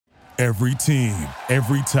Every team,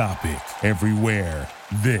 every topic, everywhere.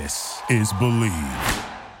 This is Believe.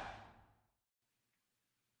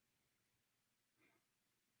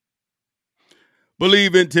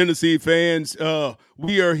 Believe in Tennessee fans.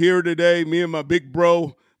 We are here today. Me and my big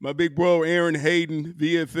bro Aaron Hayden,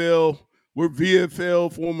 VFL. We're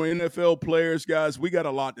VFL, former NFL players, guys. We got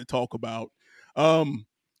a lot to talk about.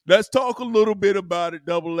 Let's talk a little bit about it,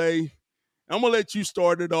 Double A. I'm gonna let you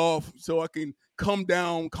start it off so I can calm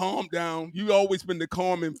down. You always been the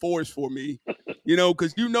calming force for me,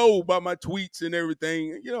 because about my tweets and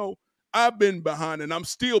everything. I've been behind and I'm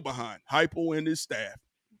still behind Hypo and his staff.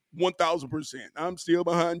 1,000%. I'm still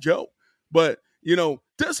behind Joe. But,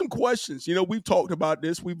 there's some questions. We've talked about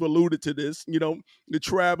this. We've alluded to this, the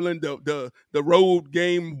traveling, the road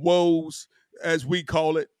game woes, as we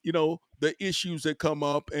call it, the issues that come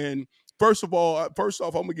up. And first off,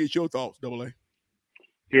 I'm going to get your thoughts, Double A.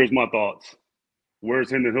 Here's my thoughts.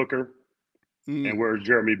 Where's Hendon Hooker and where's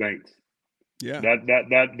Jeremy Banks? Yeah.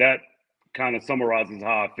 That kind of summarizes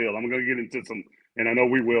how I feel. I'm going to get into some, and I know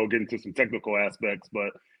we will get into some technical aspects,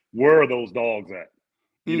 but where are those dogs at?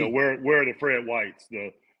 Where are the Fred Whites,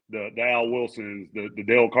 the Al Wilsons, the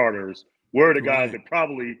Dale Carters? Where are the guys that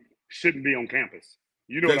probably shouldn't be on campus?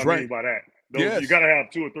 You know That's what I mean by that? Yes. You got to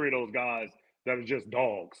have 2 or 3 of those guys that are just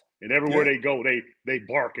dogs, and everywhere they go, they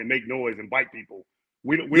bark and make noise and bite people.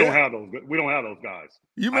 We don't have those. We don't have those guys.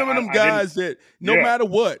 You remember them guys that no matter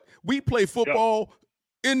what, we play football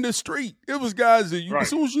in the street. It was guys that as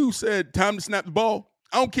soon as you said time to snap the ball,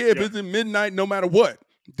 I don't care if it's at midnight, no matter what.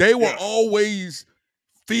 They were always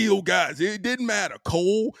field guys. It didn't matter.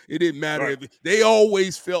 Cold, it didn't matter. If they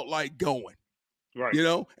always felt like going. Right.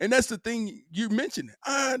 And that's the thing you mentioned.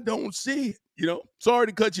 I don't see it. Sorry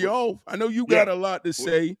to cut you off. I know you got a lot to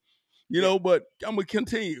say. But I'm gonna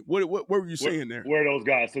continue. What were you saying there? Where are those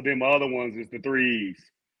guys? So then my other ones is the 3 E's: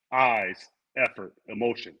 eyes, effort,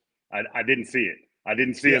 emotion. I didn't see it. I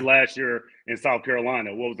didn't see it last year in South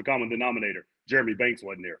Carolina. What was the common denominator? Jeremy Banks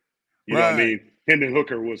wasn't there. You know what I mean? Hendon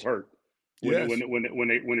Hooker was hurt when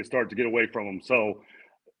it started to get away from him. So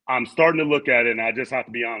I'm starting to look at it, and I just have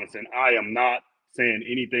to be honest. And I am not saying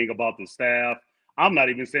anything about the staff. I'm not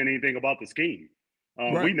even saying anything about the scheme.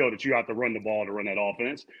 We know that you have to run the ball to run that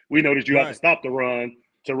offense. We know that you have to stop the run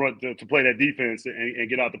to play that defense and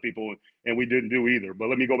get out the people, and we didn't do either. But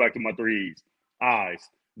let me go back to my 3 E's. Eyes.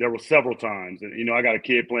 There were several times, and I got a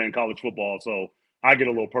kid playing college football, so I get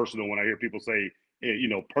a little personal when I hear people say,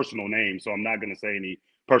 personal names. So I'm not going to say any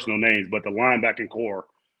personal names, but the linebacking core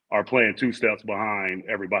are playing 2 steps behind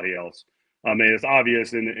everybody else. I mean, it's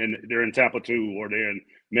obvious, and they're in Tampa 2, or they're in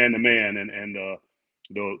man-to-man, and the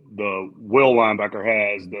Will linebacker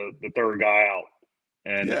has the third guy out,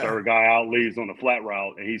 and the third guy out leaves on a flat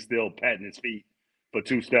route, and he's still patting his feet for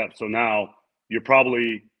 2 steps. So now you're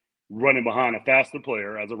probably running behind a faster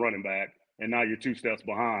player as a running back, and now you're 2 steps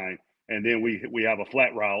behind. And then we have a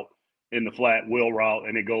flat route in the flat wheel route,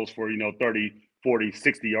 and it goes for 30, 40,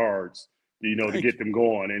 60 yards, to get them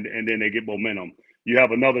going, and then they get momentum. You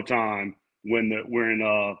have another time when we're in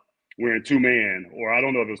 2-man, or I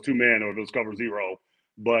don't know if it was 2-man or if it was cover 0.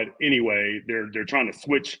 But anyway, they're trying to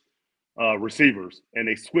switch receivers, and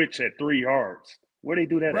they switch at 3 yards. Where they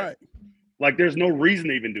do that at? Like, there's no reason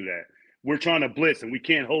to even do that. We're trying to blitz, and we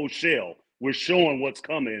can't hold shell. We're showing what's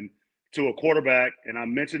coming to a quarterback, and I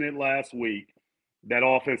mentioned it last week, that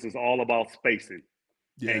offense is all about spacing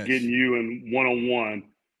and getting you in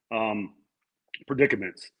one-on-one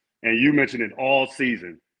predicaments. And you mentioned it all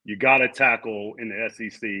season. You got to tackle in the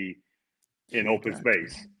SEC in open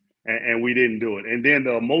space. And we didn't do it. And then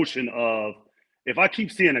the emotion of, if I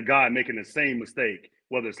keep seeing a guy making the same mistake,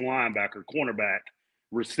 whether it's linebacker, cornerback,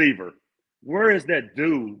 receiver, where is that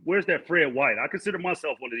dude? Where's that Fred White? I consider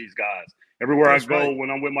myself one of these guys. Everywhere I go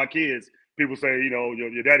when I'm with my kids, people say,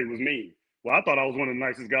 your daddy was mean. Well, I thought I was one of the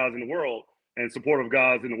nicest guys in the world and supportive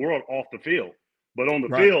guys in the world off the field. But on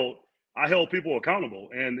the field, I held people accountable.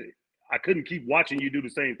 And I couldn't keep watching you do the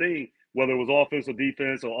same thing, whether it was offense or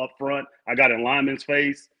defense or up front. I got in lineman's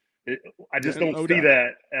face. I just don't see that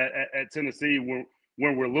at Tennessee when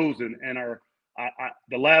we're losing. And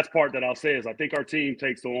the last part that I'll say is I think our team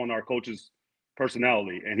takes on our coach's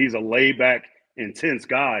personality. And he's a laid-back, intense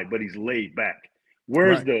guy, but he's laid back.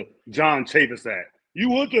 Where's the John Chavis at?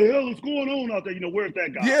 What the hell is going on out there? Where's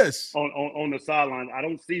that guy? Yes. On the sideline. I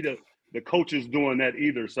don't see the coaches doing that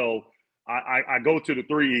either. So I go to the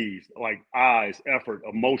 3 E's, like eyes, effort,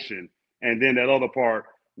 emotion, and then that other part,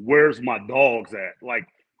 where's my dogs at? Like,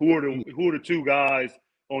 who are the 2 guys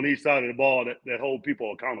on each side of the ball that hold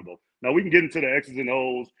people accountable? Now, we can get into the X's and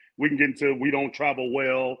O's. We can get into we don't travel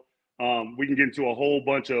well. We can get into a whole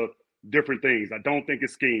bunch of different things. I don't think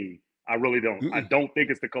it's scheme. I really don't. Mm-mm. I don't think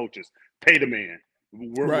it's the coaches. Pay the man.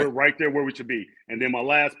 We're right there where we should be. And then my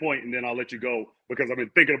last point, and then I'll let you go because I've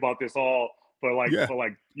been thinking about this all for like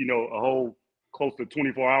a whole close to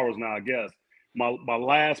 24 hours now, I guess. My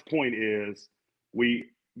last point is we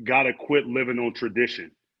got to quit living on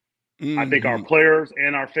tradition. Mm-hmm. I think our players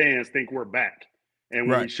and our fans think we're back. And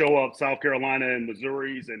when we show up, South Carolina and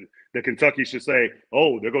Missouri's and the Kentucky should say,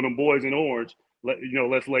 "Oh, they're going to boys in orange.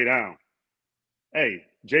 Let's lay down." Hey,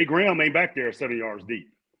 Jay Graham ain't back there 7 yards deep.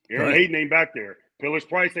 Aaron Hayden ain't back there. Pillis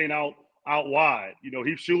Price ain't out wide.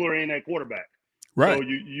 Heath Schuler ain't that quarterback. Right. So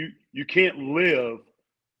you can't live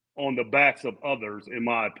on the backs of others, in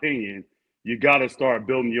my opinion. You got to start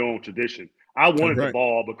building your own tradition. I wanted the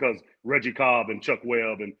ball because Reggie Cobb and Chuck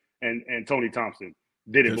Webb and Tony Thompson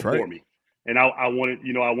did it before me. And I wanted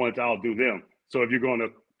to outdo them. So if you're going to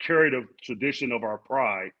carry the tradition of our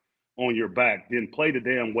pride on your back, then play the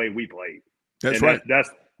damn way we played.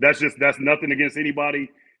 That's nothing against anybody,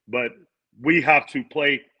 but we have to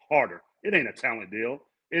play harder. It ain't a talent deal.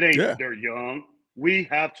 It ain't they're young. We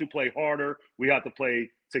have to play harder. We have to play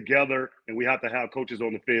together, and we have to have coaches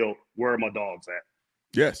on the field. Where are my dogs at?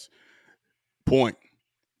 Yes. Point.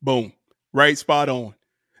 Boom. Right spot on.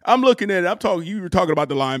 I'm looking at it. You were talking about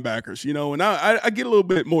the linebackers, and I get a little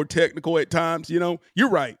bit more technical at times, You're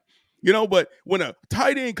right. But when a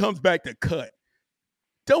tight end comes back to cut,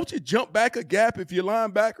 don't you jump back a gap if you're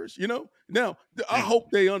linebackers, Now, I hope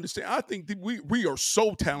they understand. I think that we are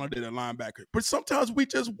so talented at linebacker, but sometimes we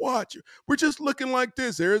just watch. We're just looking like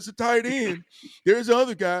this. There's a tight end. There's the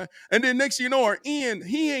other guy. And then next thing you know, our end,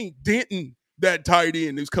 he ain't denting that tight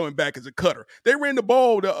end who's coming back as a cutter. They ran the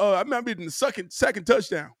ball I remember in the second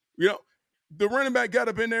touchdown. The running back got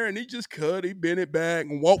up in there and he just cut. He bent it back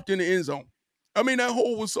and walked in the end zone. I mean, that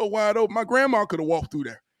hole was so wide open. My grandma could have walked through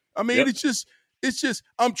there. I mean, it's just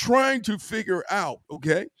I'm trying to figure out,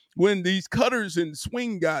 okay, when these cutters and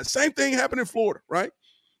swing guys, same thing happened in Florida, right?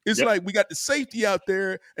 It's like we got the safety out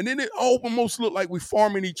there, and then it almost looked like we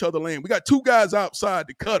farming each other land. We got two guys outside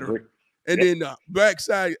the cutter, and then the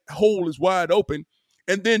backside hole is wide open,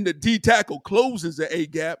 and then the D tackle closes the A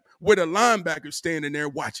gap where the linebacker's standing there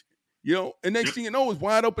watching, and next thing you know, it's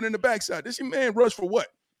wide open in the backside. This man rushed for what?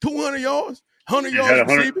 200 yards? 100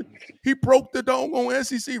 yards receiving? He broke the doggone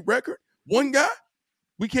SEC record. One guy?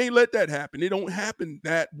 We can't let that happen. It don't happen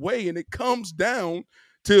that way, and it comes down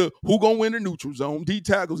to who gonna win the neutral zone. D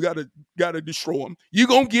tackles gotta destroy them. You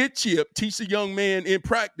gonna get chipped. Teach the young man in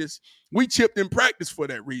practice. We chipped in practice for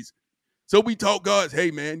that reason. So we taught guys,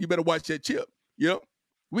 hey man, you better watch that chip.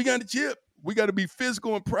 We got to chip. We got to be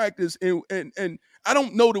physical in practice, and I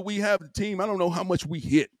don't know that we have the team. I don't know how much we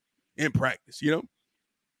hit in practice.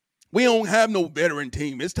 We don't have no veteran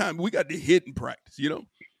team. It's time we got to hit in practice.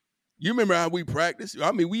 You remember how we practiced?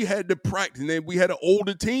 I mean, we had to practice, and then we had an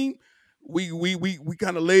older team. We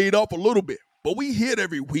kind of laid off a little bit, but we hit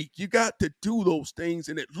every week. You got to do those things,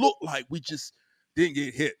 and it looked like we just didn't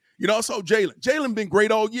get hit. I saw Jalen. Jalen been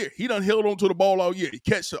great all year. He done held on to the ball all year. He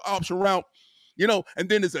catch the option route, and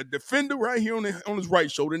then there's a defender right here on his right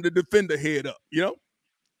shoulder, and the defender head up.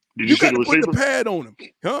 Did you see got the to receiver? Put the pad on him,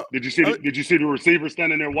 huh? Did you see the receiver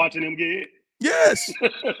standing there watching him get hit? Yes.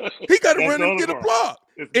 He got to run and get a block.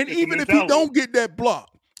 And even if he don't get that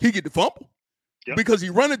block, he get the fumble because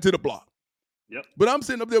he run into the block. Yep. But I'm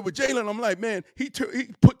sitting up there with Jalen. I'm like, man, he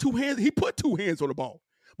put two hands. He put two hands on the ball.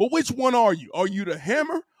 But which one are you? Are you the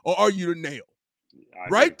hammer or are you the nail?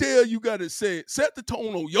 Right there, you got to set the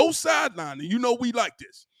tone on your sideline. And we like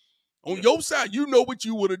this. On your side, what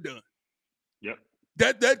you would have done. Yep.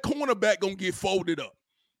 That cornerback going to get folded up.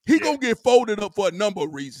 He going to get folded up for a number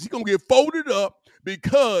of reasons. He going to get folded up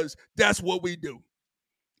because that's what we do.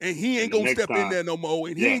 And he ain't going to step in there no more,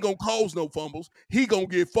 and he ain't going to cause no fumbles. He going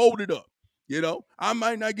to get folded up. I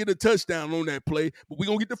might not get a touchdown on that play, but we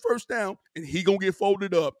going to get the first down, and he going to get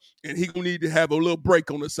folded up, and he going to need to have a little break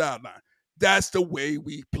on the sideline. That's the way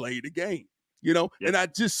we play the game, And I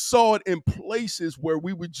just saw it in places where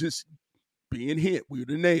we were just being hit. We were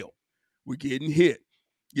the nail. We're getting hit,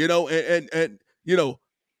 and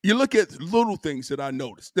you look at little things that I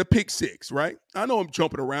noticed. The pick six, right? I know I'm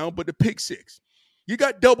jumping around, but the pick six. You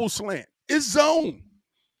got double slant. It's zone.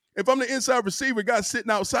 If I'm the inside receiver, guy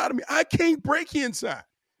sitting outside of me, I can't break inside.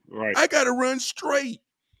 Right. I got to run straight.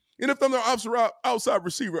 And if I'm the outside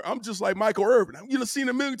receiver, I'm just like Michael Irvin. You've seen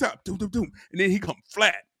a million times. Doom, doom, doom. And then he come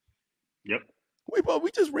flat. Yep.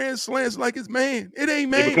 We just ran slants like it's man. It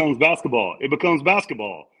ain't man. It becomes basketball.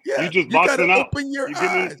 Yeah. You just boxing out. Open your you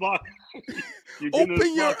eyes.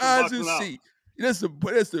 Open your eyes and see. That's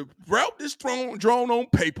the route that's drawn on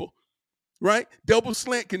paper. right? Double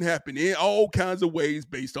slant can happen in all kinds of ways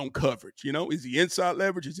based on coverage. Is he inside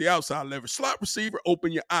leverage? Is he outside leverage? Slot receiver,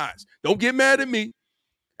 open your eyes. Don't get mad at me.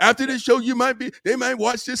 After this show, they might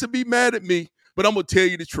watch this and be mad at me, but I'm going to tell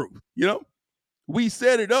you the truth. We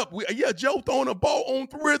set it up. Joe throwing a ball on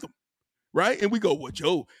rhythm, right? And we go, well,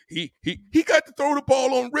 Joe, he got to throw the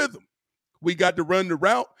ball on rhythm. We got to run the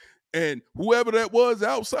route, and whoever that was,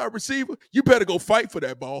 outside receiver, you better go fight for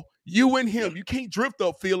that ball. You and him. You can't drift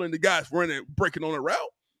up field and the guys breaking on a route.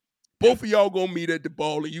 Both of y'all going to meet at the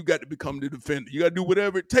ball, and you got to become the defender. You got to do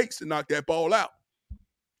whatever it takes to knock that ball out.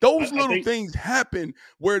 Those little things happen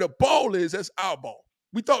where the ball is, that's our ball.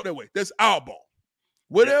 We thought that way. That's our ball.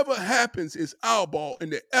 Whatever happens is our ball,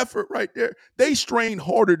 and the effort right there, they strained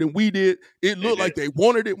harder than we did. It looked like they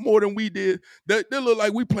wanted it more than we did. They looked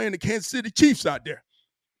like we playing the Kansas City Chiefs out there.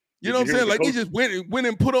 You know what I'm saying? Like they just went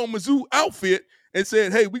and put on Mizzou outfit and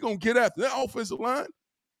said, hey, we're going to get after that offensive line.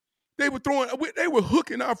 They were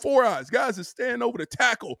hooking our 4 eyes. Guys that stand over the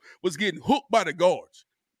tackle was getting hooked by the guards.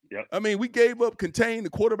 Yep. I mean, we gave up, contained. The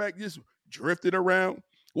quarterback just drifted around.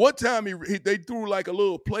 One time they threw like a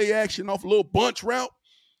little play action off a little bunch route.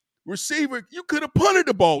 Receiver, you could have punted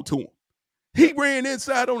the ball to him. He ran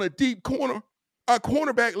inside on a deep corner. Our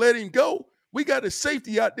cornerback let him go. We got a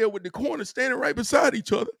safety out there with the corner standing right beside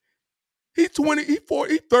each other. He's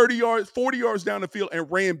 30 yards, 40 yards down the field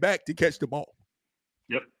and ran back to catch the ball.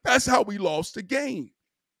 Yep. That's how we lost the game.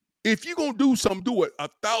 If you're going to do something, do it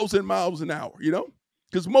 1,000 miles an hour,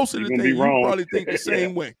 Because most of the things you probably think the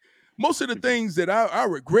same way. Most of the things that I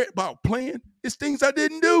regret about playing is things I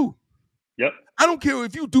didn't do. Yep. I don't care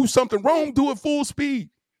if you do something wrong, do it full speed.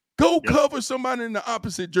 Go cover somebody in the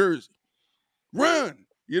opposite jersey. Run.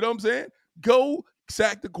 You know what I'm saying? Go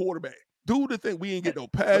sack the quarterback. Do the thing. We ain't get no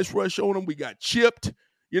pass rush on them. We got chipped.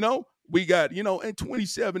 We got, and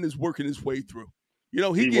 27 is working his way through. He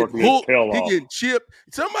getting hooked. He getting chipped.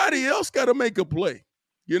 Somebody else got to make a play.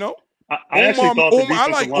 I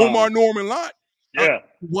like Omar Norman Lott. Yeah.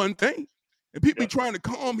 One thing. And people be trying to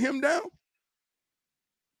calm him down.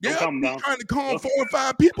 He's trying to calm 4 or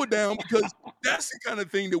 5 people down because that's the kind of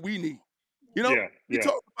thing that we need. You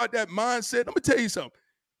talk about that mindset. I'm going to tell you something.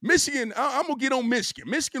 Michigan, I'm going to get on Michigan.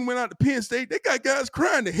 Michigan went out to Penn State. They got guys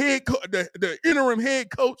crying. The interim head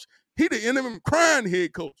coach, he the interim crying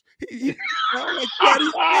head coach. I'm like,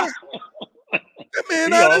 that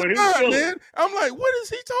man out of his mind, man. I'm like, what is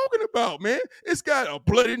he talking about, man? It's got a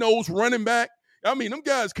bloody nose running back. I mean, them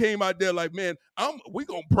guys came out there like, man, we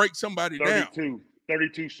going to break somebody down.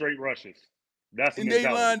 32 straight rushes. That's and they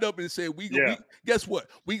lined up and said, guess what?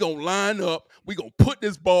 We going to line up. We going to put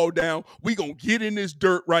this ball down. We going to get in this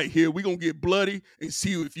dirt right here. We going to get bloody and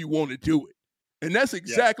see if you want to do it. And that's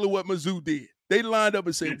exactly what Mizzou did. They lined up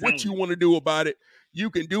and said, what you want to do about it? You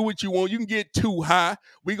can do what you want. You can get too high.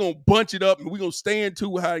 We're going to bunch it up, and we're going to stand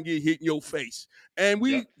too high and get hit in your face. And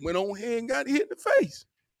we went on ahead and got hit in the face.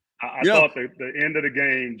 I thought the end of the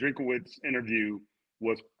game, Drinkowitz's interview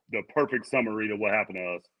was the perfect summary of what happened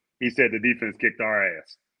to us. He said the defense kicked our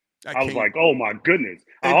ass. I was like, oh, my goodness.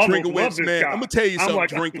 Hey, Drinkowitz, man, I'm going to tell you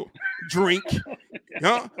something, Drink.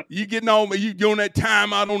 Huh? You getting on that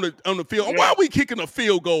time out on the field. Yeah. Why are we kicking a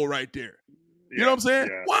field goal right there? You know what I'm saying?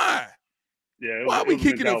 Yeah. Why? Yeah, why are we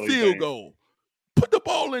kicking a field goal? Put the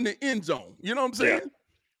ball in the end zone. You know what I'm saying? Yeah.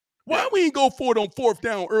 Why we ain't go for it on 4th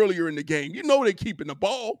down earlier in the game? They're keeping the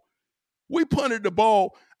ball. We punted the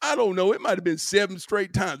ball. I don't know. It might have been 7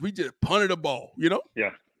 straight times. We just punted the ball,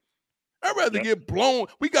 Yeah. I'd rather get blown.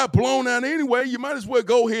 We got blown out anyway. You might as well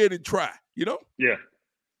go ahead and try, Yeah.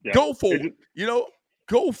 Go for it.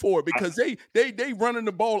 Go for it because they running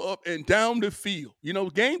the ball up and down the field.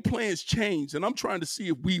 Game plans change, and I'm trying to see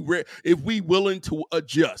if we willing to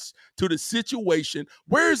adjust to the situation.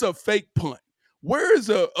 Where's a fake punt? Where is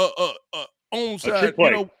a onside? A trick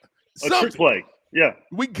play. A trick play. Yeah.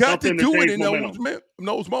 We got to do it in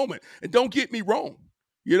those moments. And don't get me wrong.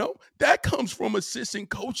 That comes from assistant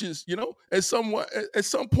coaches. At some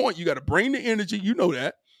point, you got to bring the energy. You know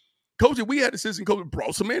that. Coaching, we had assistant coaches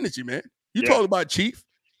brought some energy, man. You talk about Chief.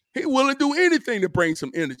 He willing to do anything to bring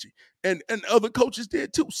some energy. And other coaches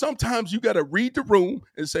did too. Sometimes you got to read the room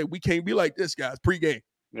and say, we can't be like this, guys, pregame.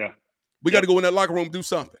 Yeah. We got to go in that locker room and do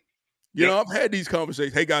something. I've had these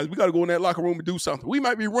conversations. Hey, guys, we got to go in that locker room and do something. We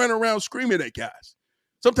might be running around screaming at guys.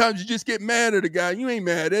 Sometimes you just get mad at a guy. You ain't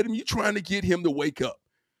mad at him. You're trying to get him to wake up.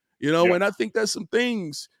 And I think that's some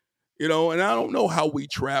things, and I don't know how we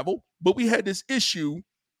travel, but we had this issue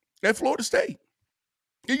at Florida State.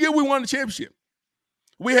 The year we won the championship.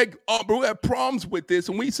 We had problems with this,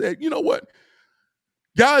 and we said, you know what?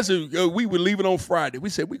 Guys, we were leaving on Friday. We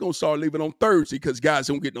said, we're going to start leaving on Thursday because guys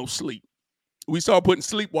don't get no sleep. We started putting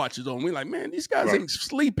sleep watches on. We're like, man, these guys Right. ain't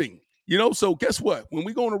sleeping. So guess what? When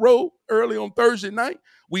we go on the road early on Thursday night,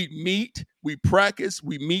 we meet, we practice,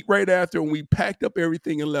 we meet right after, and we packed up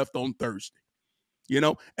everything and left on Thursday.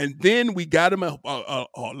 And then we got them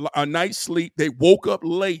a night's sleep. They woke up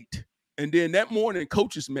late. And then that morning,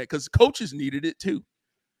 coaches met because coaches needed it too.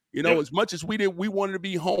 As much as we wanted to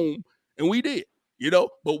be home, and we did,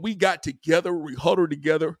 but we got together, we huddled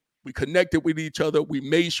together, we connected with each other, we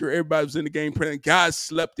made sure everybody was in the game plan. Guys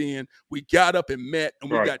slept in, we got up and met,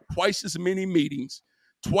 and we got twice as many meetings,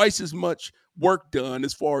 twice as much work done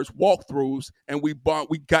as far as walkthroughs, and we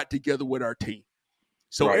got together with our team.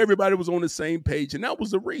 So everybody was on the same page, and that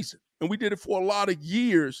was the reason. And we did it for a lot of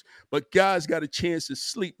years, but guys got a chance to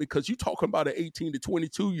sleep because you're talking about an 18 to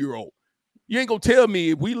 22-year-old. You ain't going to tell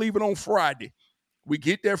me if we leave it on Friday, we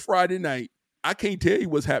get there Friday night, I can't tell you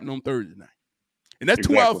what's happening on Thursday night. And that's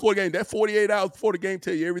 2 hours before the game. That 48 hours before the game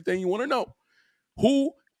tell you everything you want to know.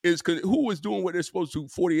 Who is doing what they're supposed to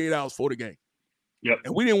 48 hours before the game? Yep.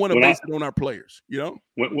 And we didn't want to base it on our players,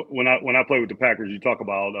 When I play with the Packers, you talk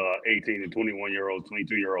about 18 and 21-year-olds,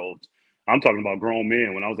 22-year-olds. I'm talking about grown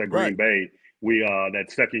men. When I was at Green Bay, we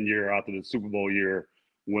that second year after the Super Bowl year,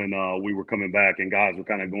 when we were coming back and guys were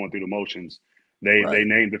kind of going through the motions, they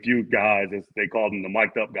named a few guys, as they called them, the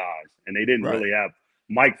mic'd up guys, and they didn't really have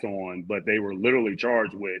mics on, but they were literally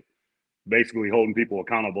charged with basically holding people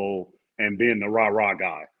accountable and being the rah-rah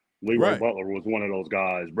guy. Leroy Butler was one of those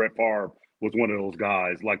guys. Brett Favre was one of those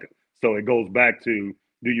guys. So it goes back to,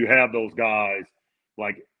 do you have those guys?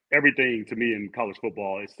 Like, everything to me in college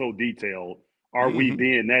football is so detailed. Are we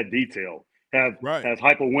being that detailed? Has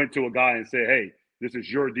Hyper went to a guy and said, hey, this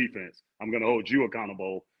is your defense. I'm going to hold you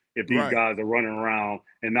accountable if these guys are running around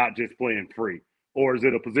and not just playing free? Or is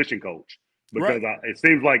it a position coach? Because it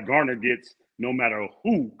seems like Garner gets, no matter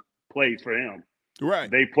who plays for him,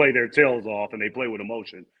 they play their tails off and they play with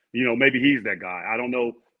emotion. Maybe he's that guy. I don't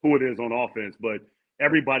know who it is on offense, but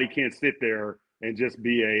everybody can't sit there and just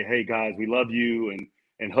be hey, guys, we love you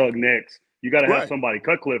and hug necks. You got to have somebody.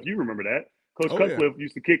 Cutcliffe, you remember that. Coach Cutcliffe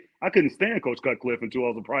used to kick. I couldn't stand Coach Cutcliffe until I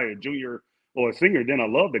was probably a junior or a senior. Then I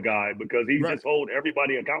loved the guy because he just hold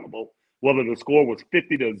everybody accountable, whether the score was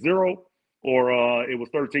 50-0 or it was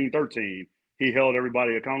 13-13. He held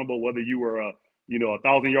everybody accountable, whether you were a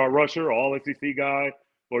 1,000-yard rusher, all SEC guy,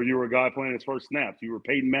 or you were a guy playing his first snaps. You were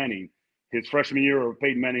Peyton Manning his freshman year or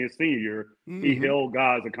Peyton Manning his senior year. He held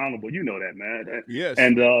guys accountable. You know that, man. Yes.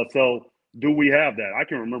 And so do we have that? I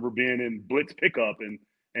can remember being in blitz pickup and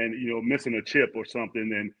missing a chip or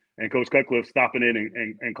something, and Coach Cutcliffe stopping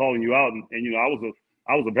in and calling you out. And I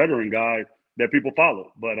was a veteran guy that people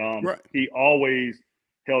followed, but he always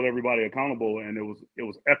held everybody accountable, and it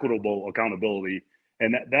was equitable accountability.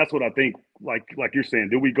 And that's what I think, like you're saying,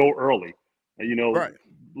 do we go early?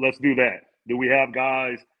 Let's do that. Do we have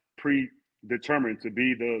guys predetermined to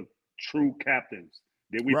be the true captains?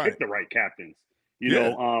 Did we pick the right captains?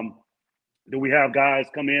 Do we have guys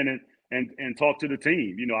come in and talk to the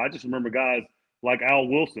team? I just remember guys like Al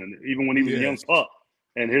Wilson, even when he was a young pup,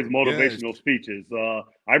 and his motivational speeches.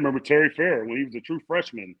 I remember Terry Fair when he was a true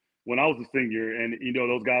freshman when I was a senior, and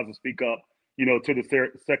those guys would speak up, to the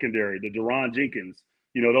secondary, the Deron Jenkins,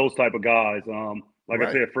 those type of guys.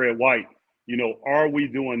 I said, Fred White. Are we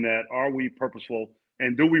doing that? Are we purposeful?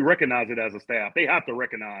 And do we recognize it as a staff? They have to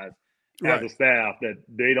recognize as a staff that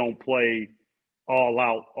they don't play all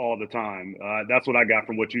out all the time. That's what I got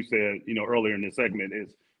from what you said, earlier in this segment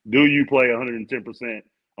is, do you play 110%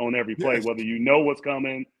 on every play, whether you know what's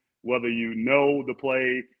coming, whether you know the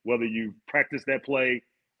play, whether you practice that play,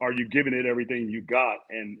 are you giving it everything you got?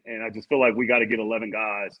 And I just feel like we got to get 11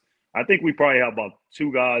 guys. I think we probably have about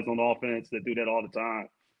 2 guys on offense that do that all the time.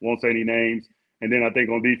 Won't say any names. And then I think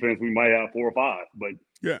on defense, we might have 4 or 5. But,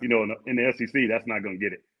 in the SEC, that's not going to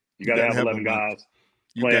get it. You got to have 11 guys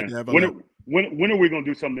playing. When are we going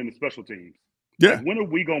to do something in the special teams? Yeah. Like, when are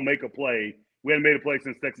we going to make a play? We haven't made a play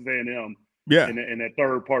since Texas A&M in that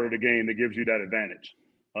third part of the game that gives you that advantage.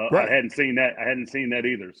 I hadn't seen that. I hadn't seen that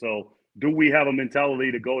either. So do we have a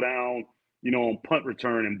mentality to go down, on punt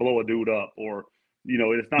return and blow a dude up? Or,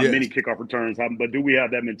 it's not many kickoff returns, but do we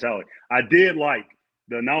have that mentality? I did like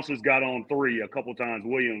the announcers got on 3 a couple times,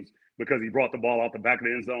 Williams, because he brought the ball out the back of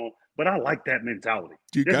the end zone. But I like that mentality.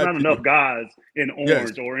 There's not enough guys in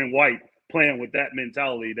orange or in white playing with that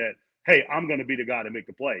mentality that, hey, I'm going to be the guy to make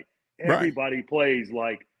the play. Everybody plays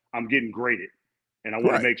like I'm getting graded, and I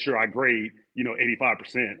want to make sure I grade,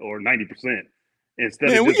 85% or 90%.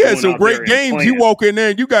 Instead of we had some great games. You walk in there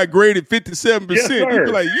and you got graded 57%. You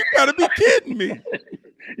be like, you got to be kidding me.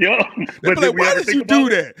 But like, why did you do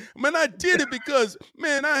that? Man, I did it because,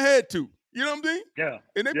 man, I had to. You know what I'm saying? Yeah.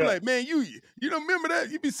 And they be like, man, you don't remember that?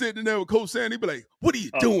 You be sitting there with Coach Sandy, be like, what are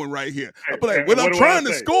you doing right here? I be like, well, I'm trying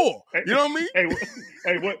to score. You know what I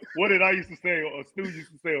mean? What did I used to say, or Stu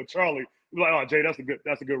used to say, or Charlie? Like, oh, Jay, that's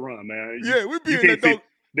a good run, man. We be in that dog.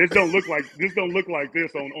 This don't look like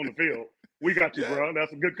this on the field. We got you, bro.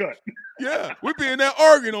 That's a good cut. Yeah, we be in that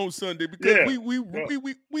arguing on Sunday because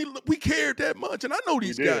we cared that much, and I know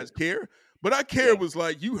these guys care, but I care was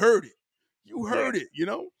like you heard it, you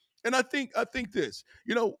know. And I think this,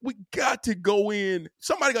 you know, we got to go in.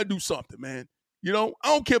 Somebody got to do something, man. You know, I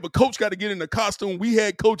don't care if a coach got to get in the costume. We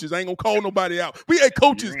had coaches. I ain't gonna call nobody out. We had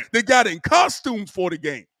coaches that got in costumes for the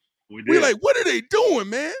game. We like, what are they doing,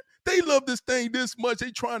 man? They love this thing this much.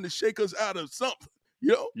 They trying to shake us out of something.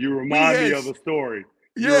 You know, you remind me of a story.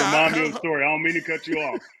 You remind me of a story. I don't mean to cut you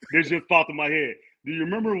off. This just popped in my head. Do you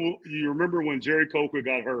remember when Jerry Coker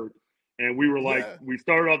got hurt, and we were like, we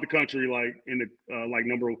started off the country like in the like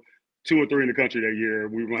number 2 or 3 in the country that year.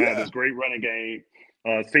 We were gonna have this great running game,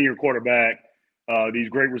 senior quarterback, these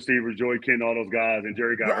great receivers, Joey Ken, all those guys, and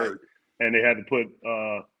Jerry got hurt, and they had to put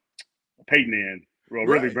Peyton in. Well,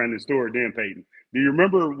 really, Brandon Stewart, then Peyton. Do you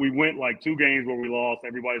remember we went like 2 games where we lost?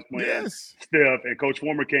 Everybody's playing stiff, and Coach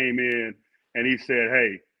Former came in and he said,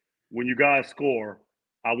 "Hey, when you guys score,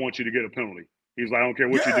 I want you to get a penalty." He's like, "I don't care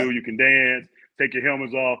what you do. You can dance, take your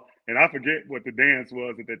helmets off." And I forget what the dance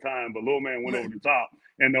was at the time, but little man went over the top,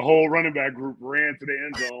 and the whole running back group ran to the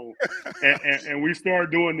end zone, and we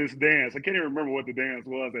started doing this dance. I can't even remember what the dance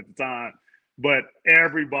was at the time, but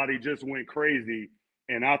everybody just went crazy.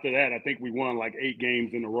 And after that, I think we won like 8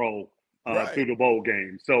 games in a row through the bowl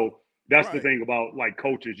game. So that's the thing about like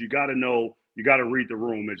coaches. You got to know, you got to read the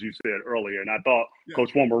room, as you said earlier. And I thought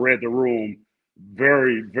Coach Former read the room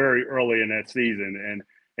very, very early in that season.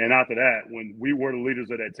 And after that, when we were the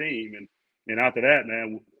leaders of that team, and after that,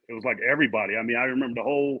 man, it was like everybody. I mean, I remember the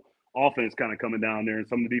whole offense kind of coming down there, and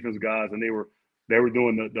some of the defense guys, and they were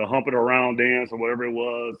doing the hump it around dance or whatever it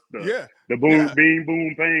was. The boom, beam,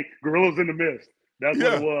 boom, bang, gorillas in the mist. That's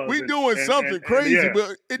what it was. We doing something crazy,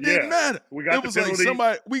 but it didn't matter. It was like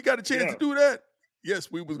somebody, we got a chance to do that.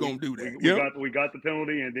 Yes, we was going to do that. We got the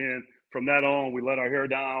penalty, and then from that on, we let our hair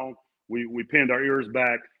down. We pinned our ears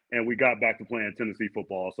back, and we got back to playing Tennessee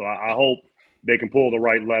football. So I hope they can pull the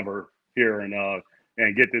right lever here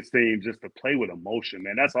and get this team just to play with emotion,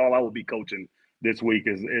 man. That's all I will be coaching this week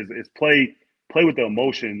is play with the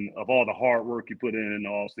emotion of all the hard work you put in the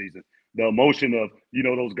offseason. The emotion of, you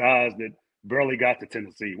know, those guys that barely got to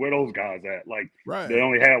Tennessee. Where those guys at? Like they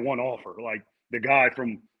only had one offer. Like the guy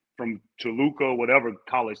from Toluca, whatever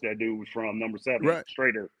college that dude was from, number 7,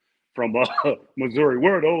 Strader from Missouri.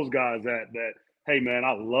 Where are those guys at? That, hey man,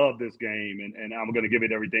 I love this game and I'm going to give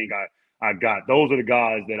it everything I got. Those are the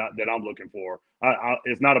guys that I'm looking for.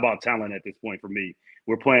 It's not about talent at this point for me.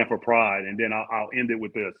 We're playing for pride, and then I'll end it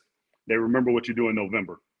with this. They remember what you do in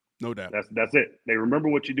November. No doubt. That's it. They remember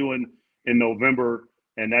what you do in November.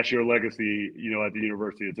 And that's your legacy, you know, at the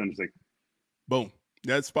University of Tennessee. Boom.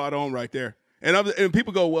 That's spot on right there. And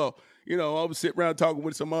people go, well, you know, I was sitting around talking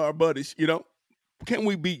with some of our buddies, you know, can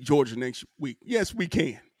we beat Georgia next week? Yes, we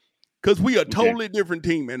can. Because we are a totally different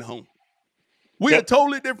team at home. We're a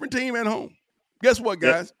totally different team at home. Guess what,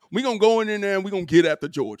 guys? We're going to go in there and we're going to get after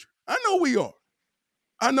Georgia. I know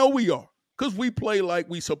we are. Because we play like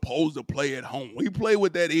we supposed to play at home. We play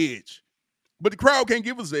with that edge. But the crowd can't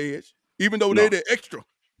give us the edge. Even though they're the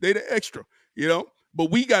extra, you know.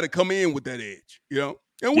 But we got to come in with that edge, you know.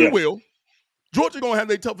 And we will. Georgia going to have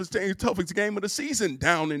their toughest game of the season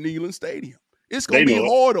down in Neyland Stadium. It's going to be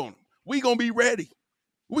hard on them. We're going to be ready.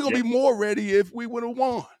 We're going to be more ready if we would have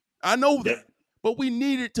won. I know that. But we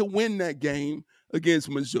needed to win that game against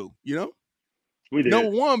Mizzou, you know. We did.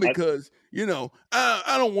 Number one, because, you know,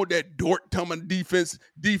 I don't want that dork talking defense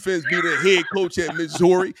be the head coach at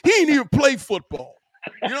Missouri. He ain't even play football.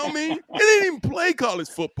 You know what I mean? He didn't even play college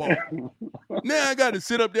football. Now I got to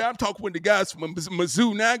sit up there. I'm talking with the guys from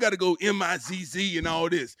Mizzou. Now I got to go MIZZ and all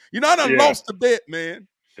this. You know, I done lost the bet, man.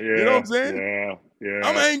 You know what I'm saying? Yeah.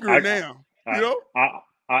 I'm angry now. You know?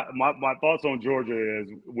 My thoughts on Georgia is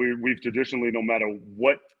we've traditionally, no matter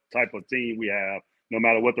what type of team we have, no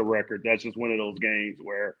matter what the record, that's just one of those games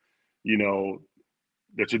where, you know,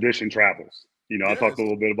 the tradition travels. You know, I talked a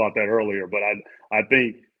little bit about that earlier, but I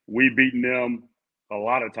think we've beaten them a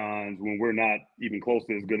lot of times when we're not even close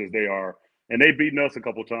to as good as they are. And they've beaten us a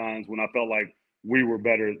couple times when I felt like we were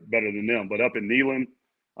better than them. But up in Neyland,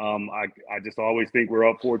 I just always think we're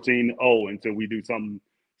up 14-0 until we do something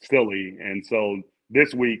silly. And so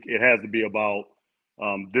this week it has to be about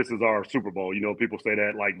this is our Super Bowl. You know, people say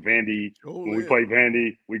that like Vandy, when we play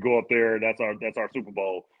Vandy, we go up there, that's our Super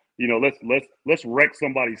Bowl. You know, let's wreck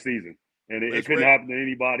somebody's season and it couldn't happen to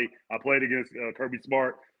anybody. I played against Kirby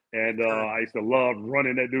Smart, and I used to love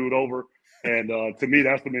running that dude over. And to me,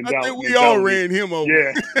 that's the mentality. I think we all ran him over.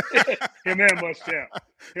 Yeah, him and Muschamp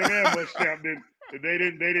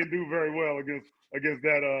didn't do very well against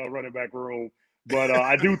that running back room. But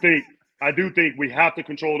I do think we have to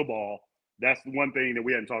control the ball. That's the one thing that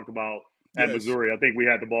we hadn't talked about at Missouri. I think we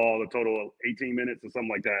had the ball a total of 18 minutes or something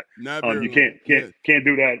like that. You can't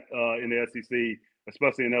do that in the SEC,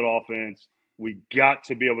 especially in that offense. We got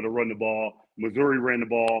to be able to run the ball. Missouri ran the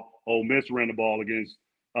ball. Ole Miss ran the ball against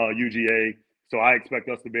UGA. So I expect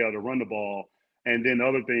us to be able to run the ball. And then the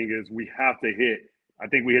other thing is we have to hit. I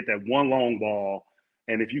think we hit that one long ball.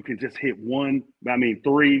 And if you can just hit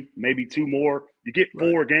three, maybe two more, you get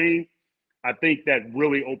four a game. I think that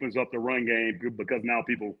really opens up the run game because now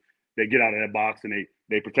people, they get out of that box and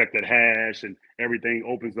they protect that hash and everything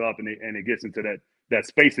opens up and it gets into that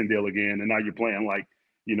spacing deal again. And now you're playing like,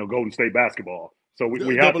 Golden State basketball. So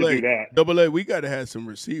we have to do that. Double A, we got to have some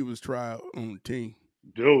receivers try out on the team.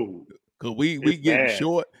 Dude. Because we getting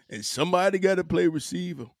short and somebody got to play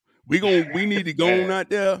receiver. We need to go on out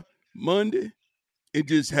there Monday and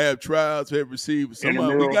just have tryouts at receiver.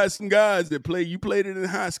 We got some guys that play. You played it in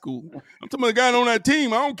high school. I'm talking about a guy on that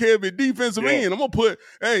team. I don't care if it's defensive end. I'm gonna put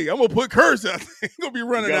Curse out there. He's gonna be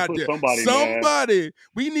running out there. Somebody.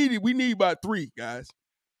 We need about three guys.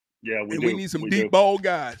 Yeah, we need some deep ball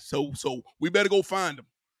guys. So we better go find them.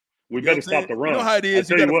 We better stop the run. You know how it is.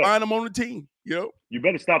 You got to find them on the team. You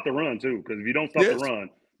better stop the run too, because if you don't stop the run,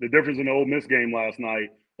 the difference in the Ole Miss game last night,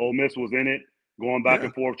 Ole Miss was in it, going back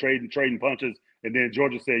and forth, trading punches, and then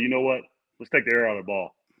Georgia said, "You know what? Let's take the air out of the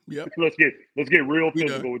ball. Yep. Let's get real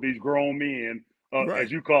physical with these grown men,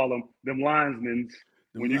 as you call them linesmen.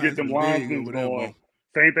 When you get them linesmen going,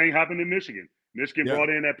 same thing happened in Michigan. Michigan brought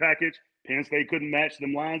in that package. Penn State couldn't match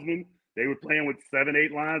them linesmen. They were playing with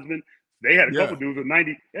 7-8 linesmen. They had a couple dudes with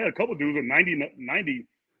 90. They had a couple dudes with 90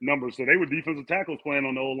 numbers. So they were defensive tackles playing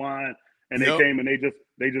on the O line, and they came and they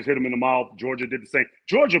just hit them in the mouth. Georgia did the same.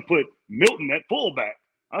 Georgia put Milton at fullback.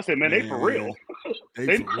 I said, man, they for real.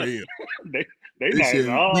 They for real. They said,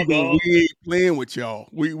 we ain't playing with y'all.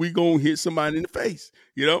 We gonna hit somebody in the face.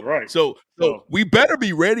 Right. So we better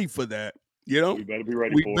be ready for that. We better be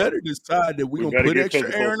ready. We better decide that we're gonna put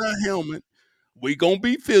extra air in our helmet. We gonna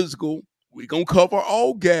be physical. We gonna cover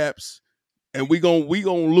all gaps. And we gonna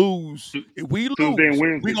lose. If we lose,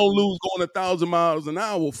 we gonna lose going 1,000 miles an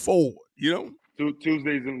hour forward.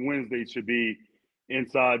 Tuesdays and Wednesdays should be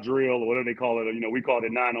inside drill or whatever they call it. We call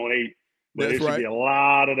it 9-on-8, but there should be a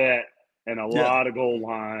lot of that and a lot of goal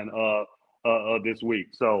line this week.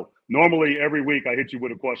 So normally every week I hit you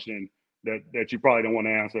with a question that you probably don't want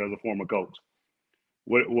to answer as a former coach.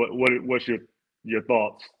 What's your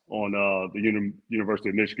thoughts on the University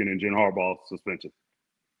of Michigan and Jim Harbaugh's suspension?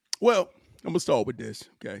 Well, I'm going to start with this,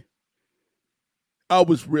 okay? I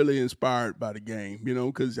was really inspired by the game,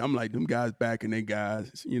 because I'm like, them guys backing their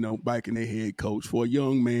guys, backing their head coach for a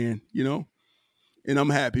young man, and I'm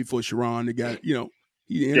happy for Sharon, the guy,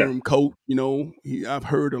 he interim coach, I've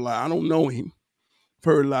heard a lot. I don't know him. I've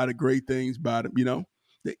heard a lot of great things about him,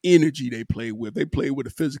 the energy they play with. They play with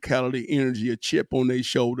a physicality, energy, a chip on their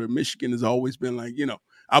shoulder. Michigan has always been like,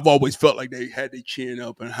 I've always felt like they had their chin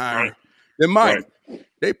up and higher than Mike. Right.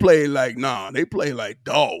 They play like they play like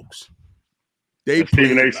dogs. They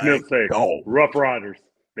Stephen A. Smith say Rough Riders.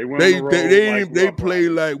 They went on the road they play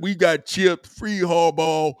like we got chipped, free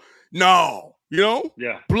hardball. No,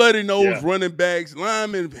 bloody nose running backs,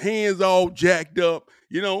 linemen hands all jacked up.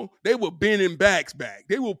 They were bending backs back.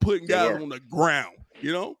 They were putting guys on the ground.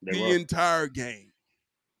 The entire game.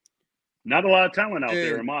 Not a lot of talent out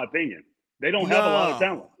there, in my opinion. They don't have a lot of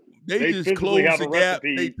talent. They just closed the gap.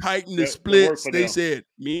 They tightened the splits. They said,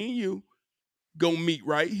 me and you gonna meet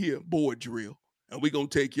right here, board drill, and we gonna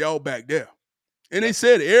take y'all back there. And they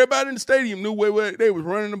said everybody in the stadium knew where they was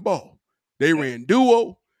running the ball. They ran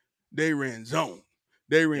duo, they ran zone.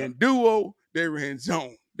 They ran duo, they ran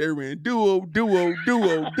zone. They ran duo.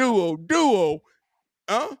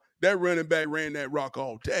 That running back ran that rock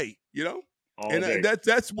all day, All day.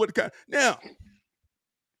 That's what kind. Now,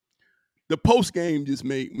 the post game just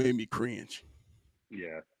made me cringe.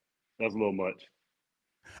 Yeah, that's a little much.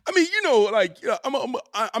 I mean,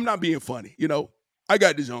 I'm not being funny. I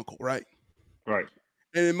got this uncle, right? Right.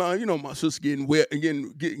 And my sister getting wet and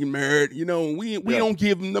getting married. We don't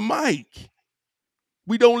give him the mic.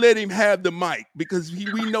 We don't let him have the mic because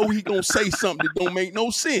we know he gonna say something that don't make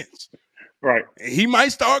no sense. Right. And he might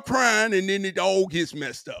start crying and then it all gets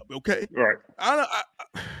messed up. Okay. Right.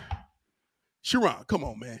 Sharon, come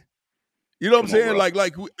on, man. You know what I'm Come on, saying? bro.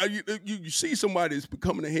 Like you see somebody that's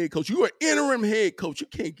becoming a head coach. You're an interim head coach. You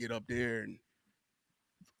can't get up there and,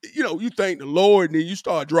 you thank the Lord and then you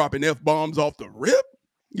start dropping F-bombs off the rip.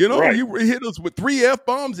 Right. You hit us with 3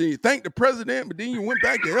 F-bombs and you thanked the president, but then you went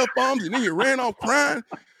back to F-bombs and then you ran off crying.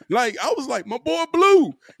 Like, I was like, my boy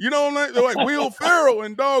Blue. They're like Will Ferrell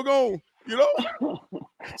and doggone,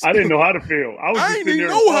 I didn't know how to feel. I was I just didn't sitting even there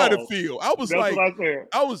know in how to pause. feel. I was That's like, what I said.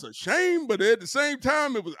 I was ashamed, but at the same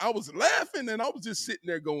time, I was laughing and I was just sitting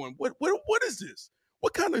there going, what is this?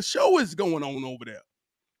 What kind of show is going on over there?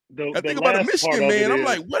 I The think about a last part Michigan of it man. I'm is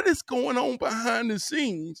like, what is going on behind the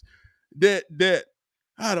scenes that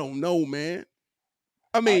I don't know, man.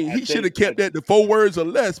 I mean, I he should think have kept that to 4 words or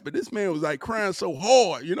less, but this man was like crying so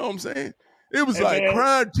hard. You know what I'm saying? It was hey, like man,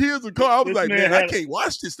 crying tears of car. I was this like, man man, I had can't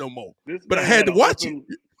watch this no more. this But I man had had to an watch it.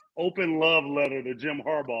 open love letter to Jim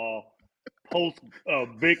Harbaugh post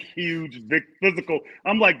big, huge, big physical.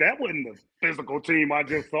 I'm like, that wasn't the physical team I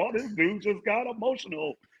just saw. This dude just got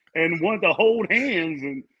emotional and wanted to hold hands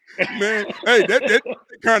and Man, hey, that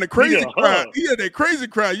kind of crazy needed a cry. hug. Yeah, that crazy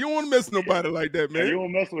cry. You don't want to mess with nobody like that, Hey, you man.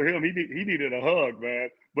 don't mess with him. He needed a hug, man.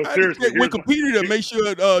 But I had to seriously, check Wikipedia to make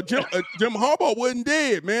sure Jim Harbaugh wasn't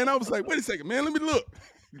dead, man. I was like, wait a second, man, let me look.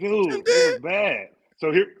 Jim dude, it dead? was bad.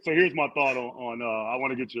 So here's my thought on I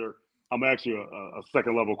want to get your. I'm gonna ask you a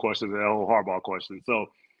second level question, the whole Harbaugh question. So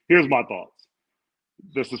here's my thoughts.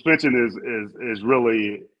 The suspension is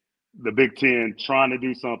really the Big Ten trying to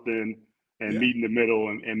do something and Yeah, meet in the middle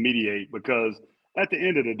and mediate, because at the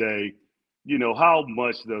end of the day, how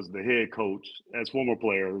much does the head coach, as former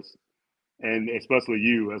players, and especially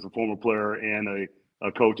you as a former player and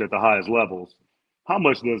a coach at the highest levels, how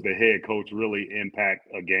much does the head coach really impact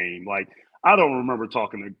a game? Like, I don't remember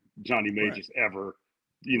talking to Johnny right, Majors ever,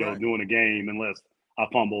 right, doing a game unless I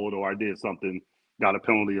fumbled or I did something, got a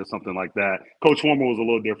penalty or something like that. Coach Former was a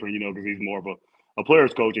little different, because he's more of a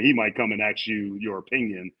player's coach and he might come and ask you your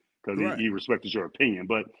opinion because right, he respected your opinion.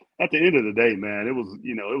 But at the end of the day, man, it was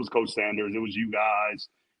Coach Sanders, it was you guys,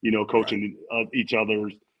 right. coaching each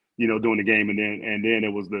other's, during the game, and then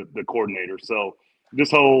it was the coordinator. So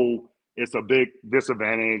this whole, it's a big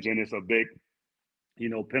disadvantage and it's a big,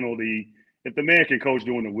 penalty. If the man can coach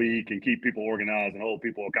during the week and keep people organized and hold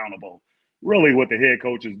people accountable, really what the head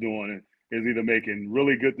coach is doing is either making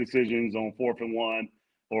really good decisions on 4th and 1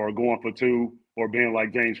 or going for 2 or being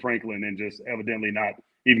like James Franklin and just evidently not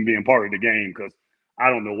even being part of the game, because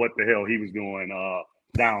I don't know what the hell he was doing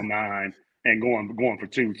down 9 and going for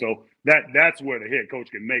 2. So that's where the head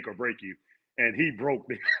coach can make or break you. And he broke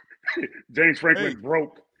James Hey, Franklin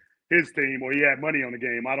broke his team, or he had money on the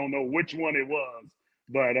game. I don't know which one it was,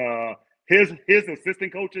 but his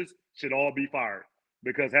assistant coaches should all be fired,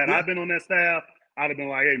 because had I yeah, been on that staff, I'd have been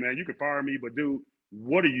like, hey man, you can fire me, but dude,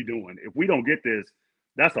 what are you doing? If we don't get this,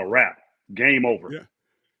 that's a wrap. Game over. yeah.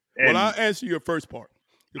 Well, I'll And answer your first part.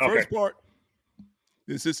 The okay, first part,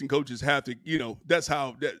 the assistant coaches have to, that's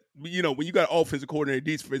how that, when you got offensive coordinator,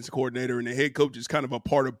 defensive coordinator, and the head coach is kind of a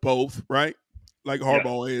part of both, right? Like yeah,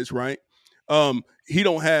 Harbaugh is, right? He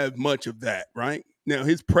don't have much of that, right? Now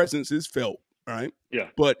his presence is felt, right? yeah,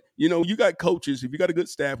 But you got coaches, if you got a good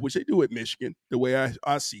staff, which they do at Michigan, the way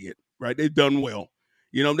I see it, right? They've done well.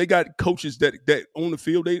 They got coaches that on the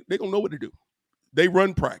field, they don't know what to do. They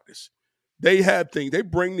run practice. They have things. They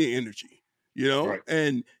bring the energy, right,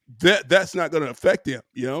 and that's not going to affect him,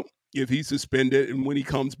 if he's suspended and when he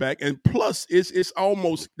comes back. And plus, it's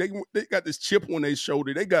almost they got this chip on their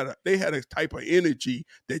shoulder. They had a type of energy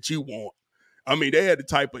that you want. I mean, they had the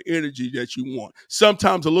type of energy that you want.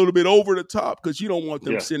 Sometimes a little bit over the top because you don't want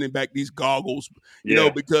them yeah, sending back these goggles, yeah,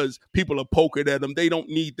 because people are poking at them. They don't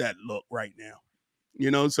need that look right now.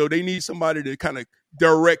 So they need somebody to kind of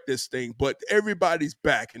direct this thing, but everybody's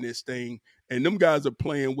back in this thing, and them guys are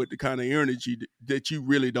playing with the kind of energy that you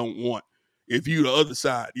really don't want. If you the other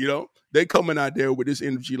side, they coming out there with this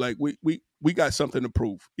energy like we got something to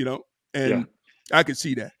prove, yeah, and I can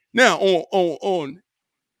see that. Now on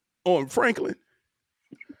Franklin,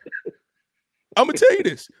 I'm gonna tell you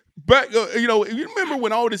this. Back, you remember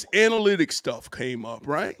when all this analytic stuff came up,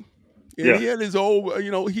 right? And yeah, he had his old,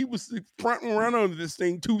 he was the front runner of this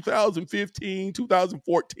thing 2015,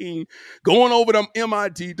 2014, going over them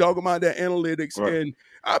MIT, talking about that analytics. right, And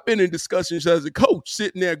I've been in discussions as a coach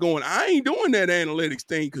sitting there going, I ain't doing that analytics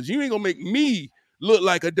thing because you ain't going to make me look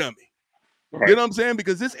like a dummy. You right, know what I'm saying?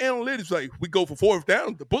 Because this analytics, like, we go for 4th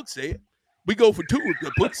down, the book said. We go for 2,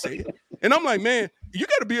 the book said. And I'm like, man, you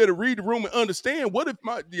got to be able to read the room and understand, what if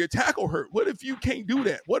your tackle hurt? What if you can't do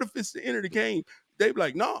that? What if it's the end of the game? They be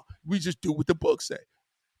like, no, we just do what the book say.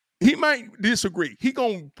 He might disagree. He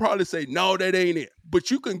going to probably say, no, that ain't it.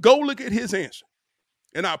 But you can go look at his answer.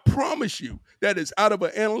 And I promise you that is out of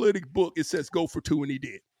an analytic book. It says go for 2, and he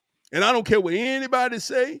did. And I don't care what anybody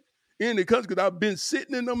say in the country, because I've been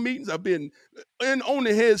sitting in them meetings. I've been on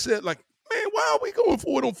the headset like, man, why are we going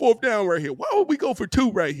for it on 4th down right here? Why would we go for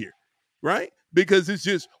 2 right here? Right? Because it's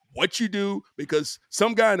just what you do, because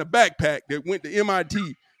some guy in a backpack that went to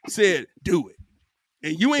MIT said, do it.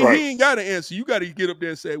 And he ain't got to answer. You got to get up there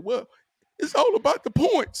and say, well, it's all about the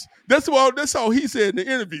points. That's all he said in the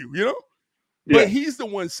interview, Yeah. But he's the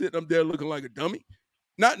one sitting up there looking like a dummy.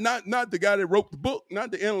 Not the guy that wrote the book,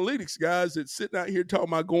 not the analytics guys that sitting out here talking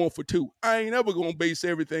about going for 2. I ain't ever going to base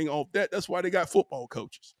everything off that. That's why they got football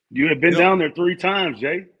coaches. You have been down there 3 times,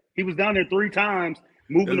 Jay. He was down there 3 times,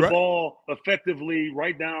 moving the ball effectively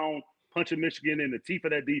right down, punching Michigan in the teeth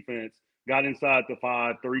of that defense, got inside the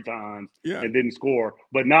 5 3 times, and didn't score.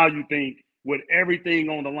 But now you think with everything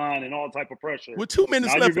on the line and all type of pressure. With 2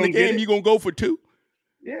 minutes left in the game, you're going to go for 2?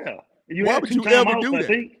 Yeah. Why would you ever do that? I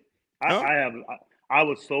think. I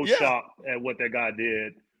was so shocked at what that guy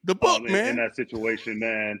did. The book, man. In that situation,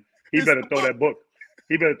 man. He better throw that book.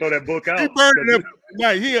 He better throw that book out. He burned it up.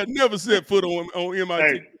 Now, he had never set foot on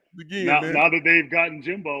MIT again, man. Now that they've gotten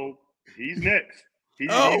Jimbo, he's next. He's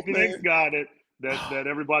the next guy that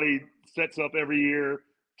everybody sets up every year.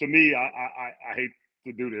 To me, I hate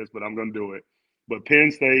to do this, but I'm going to do it. But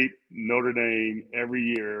Penn State, Notre Dame, every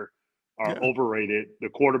year are overrated. The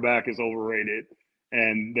quarterback is overrated.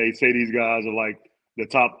 And they say these guys are like the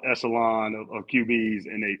top echelon of QBs,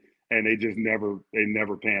 and they just never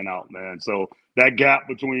pan out, man. So that gap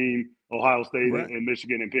between Ohio State and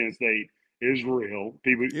Michigan and Penn State is real.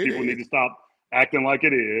 People need to stop acting like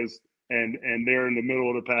it is, and they're in the middle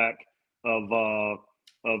of the pack of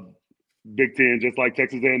Big Ten, just like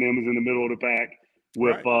Texas A&M is in the middle of the pack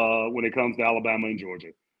with when it comes to Alabama and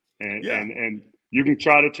Georgia, and you can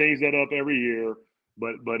try to change that up every year.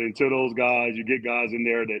 But until those guys, you get guys in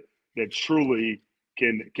there that truly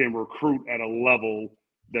can recruit at a level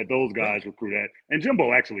that those guys recruit at. And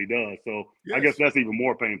Jimbo actually does. So I guess that's even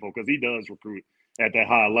more painful because he does recruit at that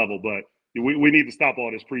high level. But we need to stop all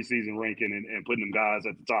this preseason ranking and putting them guys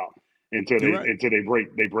at the top until they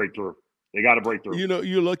break through. They got to break through.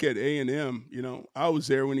 You look at A&M, I was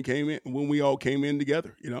there when we all came in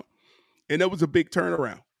together, and that was a big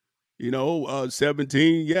turnaround.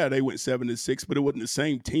 17, they went 7-6, but it wasn't the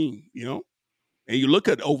same team, And you look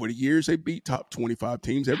at over the years, they beat top 25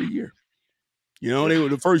 teams every year. They were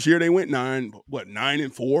the first year they went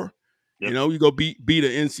 9-4. Yep. You go beat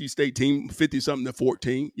an NC State team 50-something to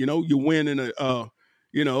 14. You win in 7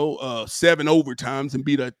 overtimes and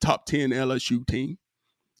beat a top 10 LSU team.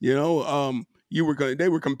 They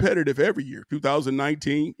were competitive every year.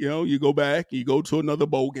 2019, you go back, you go to another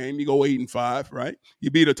bowl game, you go 8-5, right? You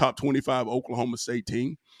beat a top 25 Oklahoma State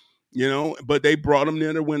team, but they brought them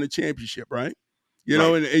there to win a championship, right?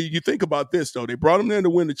 And you think about this though, they brought them there to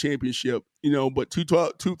win the championship, but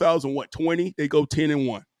 2020, they go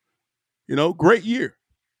 10-1, great year,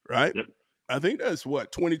 right? Yep. I think that's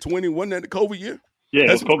 2020, wasn't that the COVID year? Yeah,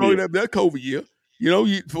 that's that COVID year.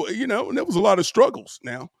 And there was a lot of struggles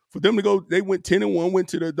now. For them to go, they went 10-1, went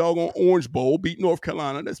to the doggone Orange Bowl, beat North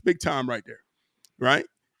Carolina. That's big time right there, right?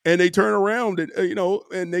 And they turn around and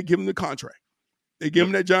and they give him the contract. They give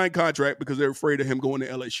him that giant contract because they're afraid of him going to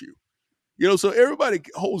LSU. So everybody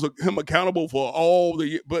holds him accountable for all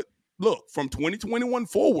the. But look, from 2021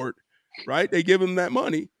 forward, right? They give him that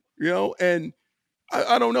money, and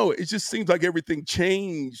I don't know. It just seems like everything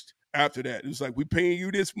changed after that. It was like, we're paying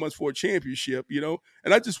you this much for a championship,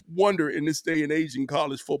 And I just wonder in this day and age in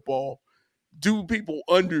college football, do people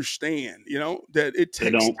understand, that it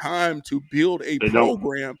takes time to build a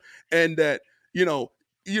program and that, you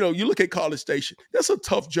look at College Station, that's a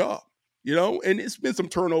tough job, and it's been some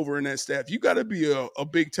turnover in that staff. You got to be a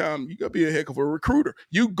big time, you got to be a heck of a recruiter.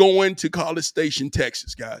 You go into College Station,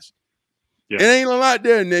 Texas, guys. Yeah. It ain't a lot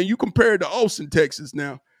there. And then you compare it to Austin, Texas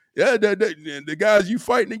now. Yeah, the guys you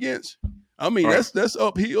fighting against, I mean, that's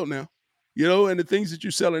uphill now, and the things that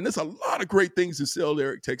you're selling. There's a lot of great things to sell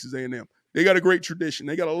there at Texas A&M. They got a great tradition.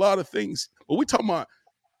 They got a lot of things. But we're talking about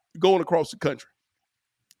going across the country,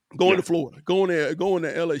 going to Florida, going to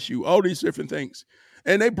LSU, all these different things.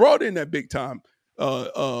 And they brought in that big time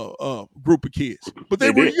group of kids. But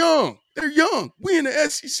they were young. They're young. We in the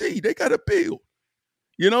SEC. They got to build.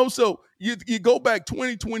 So you go back,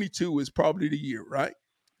 2022 is probably the year, right?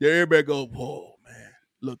 Everybody go, whoa, man,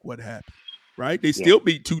 look what happened, right? They still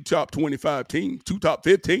beat 2 top 25 teams, 2 top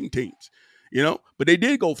 15 teams, but they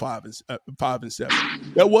did go 5-7.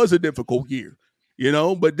 That was a difficult year,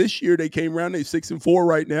 but this year they came around, they 6-4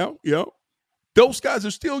 right now, Those guys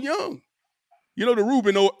are still young. You know, the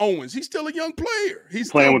Reuben Owens, he's still a young player. He's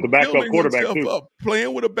Playing still with the backup building quarterback, himself too. up,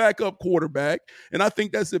 playing with a backup quarterback. And I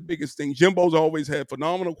think that's the biggest thing. Jimbo's always had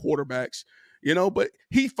phenomenal quarterbacks, you know, but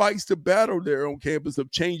he fights the battle there on campus of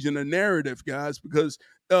changing the narrative, guys, because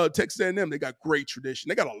Texas A&M, they got great tradition.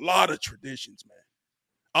 They got a lot of traditions, man.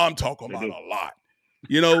 I'm talking about a lot.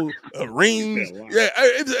 You know, rings. Yeah,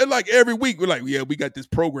 it's like every week we're like, yeah, we got this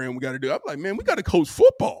program we got to do. I'm like, man, we got to coach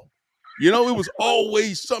football. You know, it was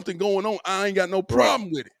always something going on. I ain't got no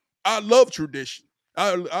problem with it. I love tradition.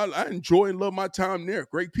 I enjoy and love my time there.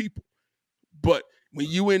 Great people. But when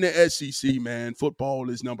you in the SEC, man, football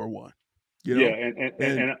is number one. You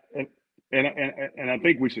know? And I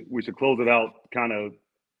think we should close it out, kind of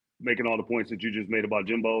making all the points that you just made about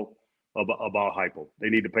Jimbo, about Heupel. They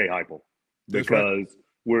need to pay Heupel because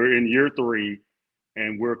we're in year 3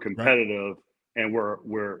 and we're competitive and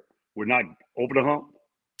we're not over the hump.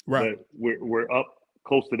 Right. But we're up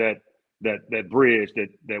close to that bridge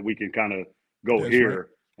that we can kind of go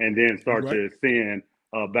and then start to ascend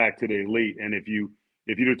back to the elite. And if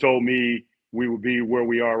you'd have told me we would be where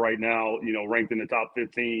we are right now, you know, ranked in the top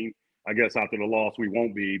 15, I guess after the loss we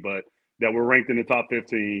won't be, but that we're ranked in the top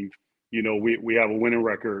 15, you know, we have a winning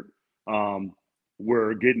record.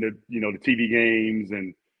 We're getting the TV games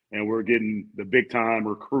and we're getting the big time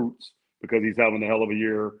recruits because he's having a hell of a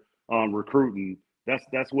year recruiting.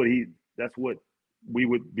 That's what we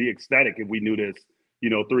would be ecstatic if we knew this,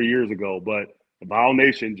 you know, 3 years ago. But the Bio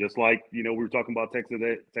Nation, just like, you know, we were talking about Texas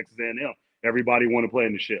A&M, everybody want to play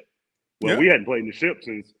in the ship. Well, we hadn't played in the ship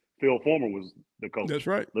since Phil Fulmer was the coach. That's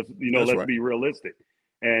right. Let's be realistic.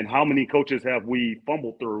 And how many coaches have we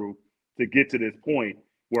fumbled through to get to this point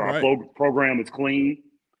where our program is clean?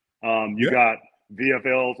 You got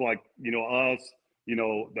VFLs like, you know, us, you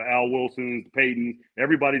know, the Al Wilsons, Peyton,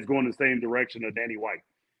 everybody's going the same direction of Danny White.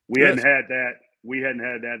 We hadn't had that. We hadn't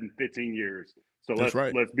had that in 15 years. So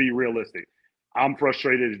let's be realistic. I'm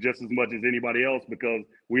frustrated just as much as anybody else because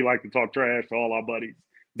we like to talk trash to all our buddies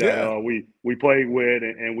that we played with,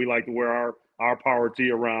 and we like to wear our power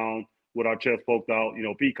tee around with our chest poked out, you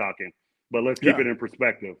know, peacocking. But let's keep it in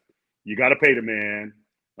perspective. You got to pay the man.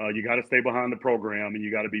 You got to stay behind the program, and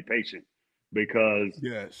you got to be patient because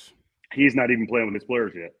he's not even playing with his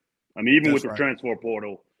players yet. I mean, even with the transfer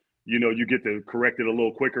portal, you know, you get to correct it a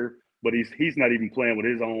little quicker, but he's not even playing with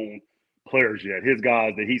his own players yet. His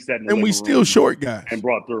guys that he set in the and we still short guys and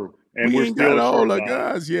brought through. And we we're ain't still got all short the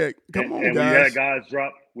guys yet. Come on, guys. We had guys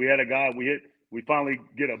drop. We had a guy we finally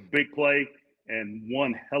get a big play and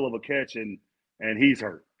one hell of a catch and he's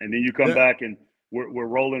hurt. And then you come back and we're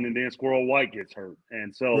rolling and then Squirrel White gets hurt.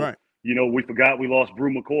 And so, you know, we forgot we lost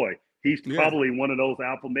Brew McCoy. He's probably one of those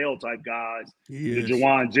alpha male type guys, the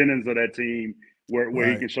Jawan Jennings of that team where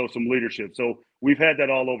he can show some leadership. So we've had that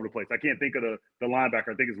all over the place. I can't think of the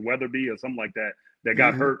linebacker. I think it's Weatherby or something like that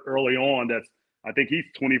got hurt early on. I think he's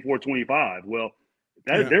 24, 25. Well,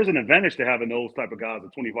 there's an advantage to having those type of guys,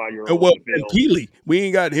 a 25-year-old. Well, and Peely, we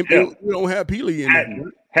ain't got him. We don't have Peely in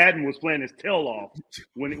there. Haddon was playing his tail off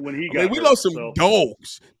when he got we hurt, lost some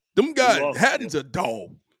dogs. Them guys, Haddon's a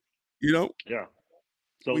dog, you know? Yeah.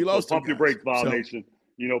 So we lost pump your brakes, Vol Nation.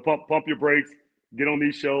 You know, pump your brakes. Get on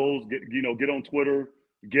these shows. Get on Twitter.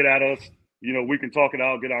 Get at us. You know, we can talk it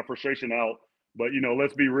out, get our frustration out. But, you know,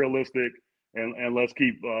 let's be realistic and let's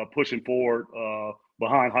keep pushing forward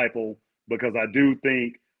behind Heupel because I do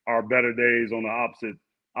think our better days on the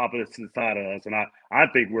opposite side of us. And I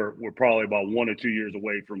think we're probably about 1 or 2 years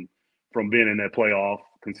away from being in that playoff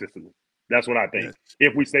consistently. That's what I think.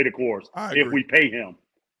 If we stay the course, if we pay him.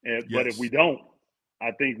 But if we don't,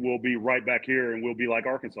 I think we'll be right back here and we'll be like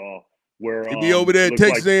Arkansas. Where he'd be over there at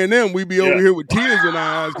Texas A&M, we'd be over here with tears in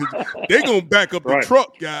our eyes because they're going to back up the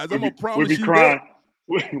truck, guys. I'm going to promise you that.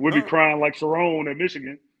 We'd be crying like Sharon at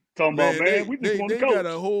Michigan, talking about, we just want to coach. They got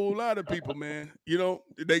a whole lot of people, man. You know,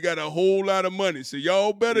 they got a whole lot of money. So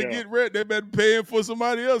y'all better get ready. They better pay him for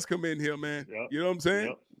somebody else come in here, man. Yep. You know what I'm saying?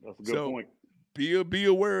 Yep. That's a good point. Be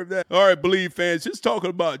aware of that. All right, Believe fans, just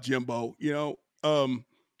talking about Jimbo, you know,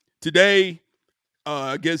 today,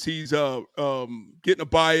 I guess he's getting a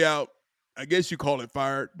buyout. I guess you call it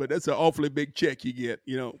fired, but that's an awfully big check you get,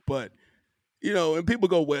 you know. But, you know, and people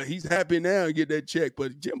go, well, he's happy now to get that check.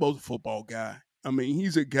 But Jimbo's a football guy. I mean,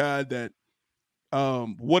 he's a guy that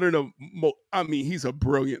he's a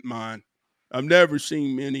brilliant mind. I've never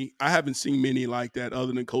seen many. I haven't seen many like that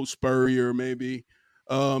other than Coach Spurrier maybe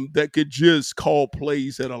that could just call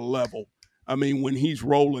plays at a level. I mean, when he's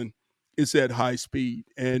rolling, it's at high speed.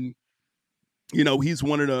 And you know, he's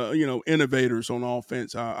one of the, you know, innovators on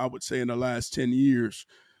offense, I would say, in the last 10 years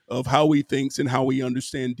of how he thinks and how he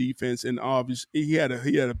understands defense. And obviously, he had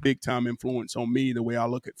a big-time influence on me, the way I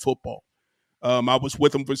look at football. I was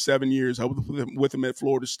with him for 7 years. I was with him at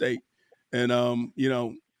Florida State, and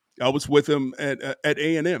I was with him at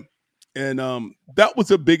A&M. And that was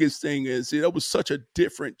the biggest thing is that was such a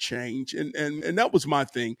different change. And that was my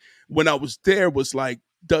thing when I was there was like,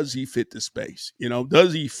 does he fit the space?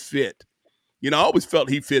 Does he fit? I always felt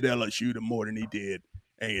he fit LSU more than he did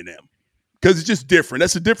A&M because it's just different.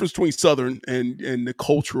 That's the difference between Southern and the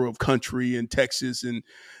culture of country and Texas. And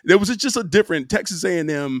there was just a different Texas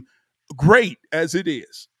A&M, great as it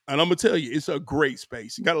is. And I'm going to tell you, it's a great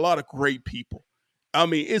space. You got a lot of great people. I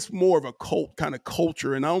mean, it's more of a cult kind of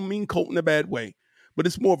culture, and I don't mean cult in a bad way, but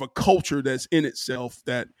it's more of a culture that's in itself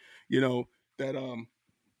that,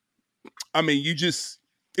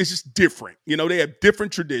 it's just different. They have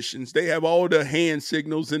different traditions. They have all the hand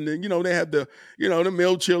signals and then, they have the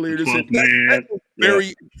male cheerleaders. That's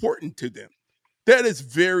very important to them. That is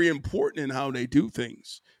very important in how they do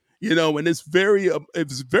things, and it's very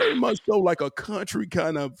much so like a country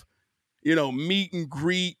kind of, meet and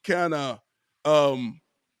greet kind of,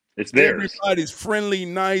 it's theirs. Everybody's friendly,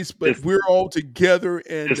 nice, but we're all together.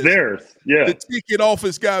 And it's theirs. Yeah. The ticket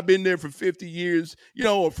office guy been there for 50 years,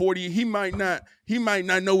 or 40. He might not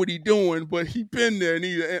know what he's doing, but he been there.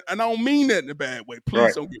 And I don't mean that in a bad way.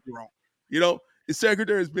 Please don't get me wrong. The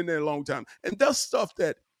secretary has been there a long time. And that's stuff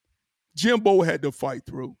that Jimbo had to fight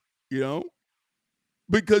through,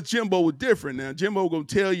 because Jimbo was different. Now Jimbo gonna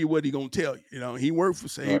tell you what he gonna tell you. He worked for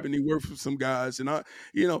Saban, he worked for some guys, and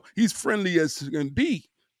he's friendly as can be,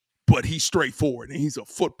 but he's straightforward and he's a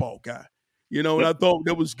football guy. And I thought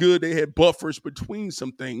that was good. They had buffers between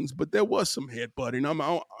some things, but there was some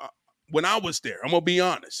headbutting. When I was there, I'm gonna be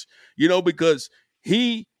honest, because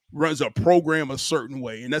he runs a program a certain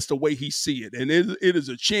way, and that's the way he see it, and it is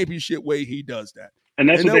a championship way he does that. And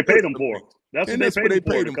that's what they paid him for. That's what they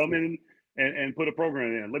paid him for, to come in and put a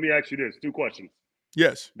program in. Let me ask you this: 2 questions.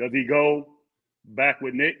 Yes. Does he go back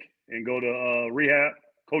with Nick and go to rehab,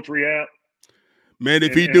 coach rehab? Man,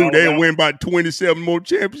 if he do, they'll win by 27 more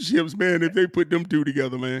championships, man, if they put them two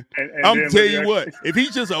together, man. I'm tell you what, if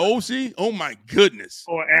he's just an OC, oh, my goodness.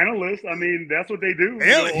 Or analyst, I mean, that's what they do.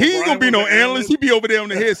 He ain't going to be no analyst. He be over there on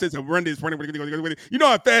the headset saying, run this. You know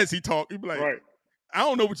how fast he talk. He be like, I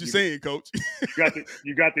don't know what you're saying, coach.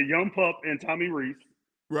 you got the young pup and Tommy Reese,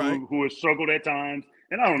 who has struggled at times.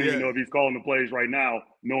 And I don't even know if he's calling the plays right now,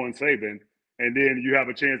 knowing Saban. And then you have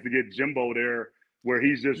a chance to get Jimbo there where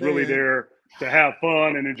he's just really there to have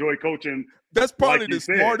fun and enjoy coaching. That's probably the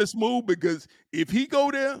smartest move, because if he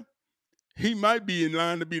go there, he might be in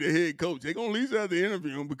line to be the head coach. They're going to at least have to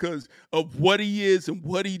interview him because of what he is and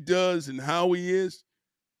what he does and how he is.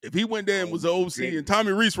 If he went there and was an OC, and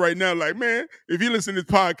Tommy Reese right now, like, man, if he listen to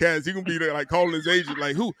this podcast, he going to be there, like, calling his agent,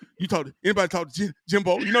 like, who? Anybody talk to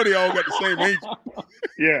Jimbo? They all got the same agent.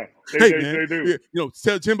 Yeah, they do. Yeah,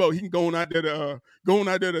 tell Jimbo he can go out there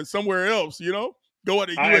to somewhere else, go out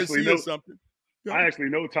to USC or something. I actually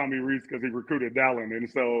know Tommy Reese because he recruited Dallin, and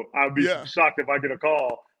so I'd be shocked if I get a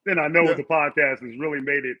call. Then I know the podcast has really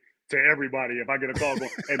made it to everybody. If I get a call going,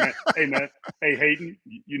 hey man, hey Hayden,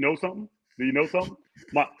 you know something? Do you know something?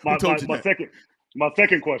 My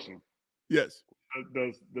second question. Yes.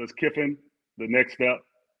 Does Kiffin, the next step,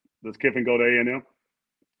 does Kiffin go to A&M?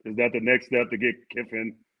 Is that the next step to get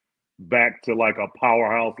Kiffin back to like a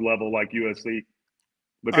powerhouse level like USC?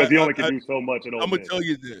 Because he only can do so much at Ole Miss. I'm going to tell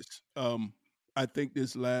you this. I think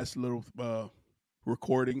this last little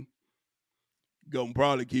recording gonna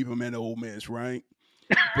probably keep him at Ole Miss, right?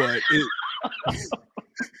 But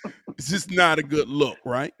it's just not a good look,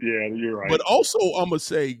 right? Yeah, you're right. But also, I'm gonna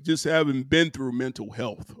say, just having been through mental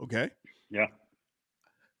health, okay? Yeah.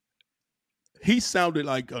 He sounded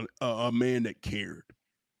like a man that cared.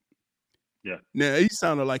 Yeah. Now, he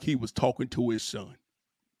sounded like he was talking to his son.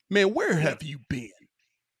 Man, where have you been?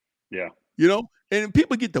 Yeah. And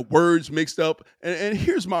people get the words mixed up. And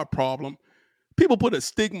here's my problem. People put a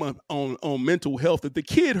stigma on mental health. If the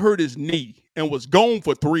kid hurt his knee and was gone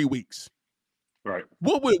for 3 weeks, right?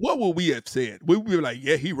 What would we have said? We would be like,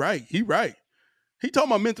 yeah, he right. He talking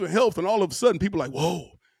about mental health, and all of a sudden people are like, whoa.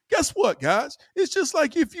 Guess what, guys? It's just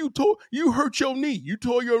like if you hurt your knee, you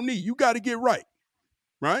tore your knee, you got to get right?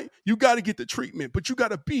 You got to get the treatment, but you got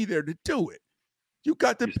to be there to do it. You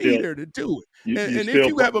got to be there to do it. And if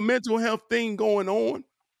you have a mental health thing going on,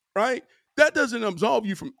 right, that doesn't absolve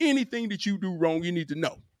you from anything that you do wrong. You need to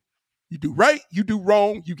know. You do right, you do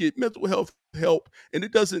wrong, you get mental health help. And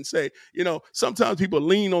it doesn't say, sometimes people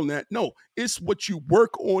lean on that. No, it's what you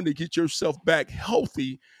work on to get yourself back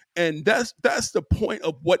healthy. And that's the point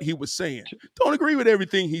of what he was saying. Don't agree with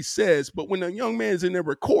everything he says, but when a young man's in there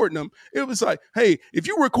recording him, it was like, hey, if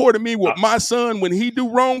you recorded me with my son when he do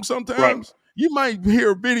wrong sometimes, You might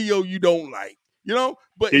hear a video you don't like,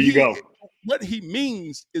 but Here you go. what he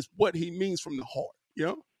means is what he means from the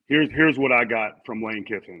heart, Here's what I got from Lane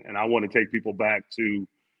Kiffin, and I want to take people back to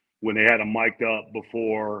when they had him mic'd up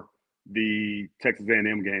before the Texas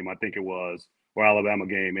A&M game, I think it was, or Alabama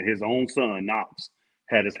game, and his own son Knox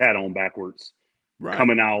had his hat on backwards,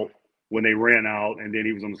 coming out when they ran out, and then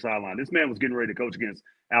he was on the sideline. This man was getting ready to coach against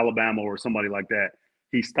Alabama or somebody like that.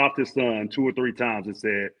 He stopped his son 2 or 3 times and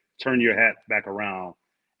said, "Turn your hat back around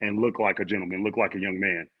and look like a gentleman, look like a young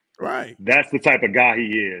man." Right. That's the type of guy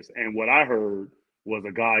he is. And what I heard was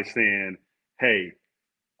a guy saying, "Hey,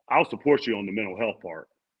 I'll support you on the mental health part,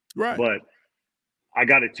 right, but I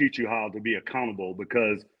got to teach you how to be accountable,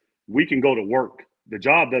 because we can go to work. The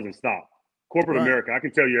job doesn't stop. Corporate America, I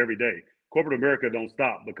can tell you every day, corporate America don't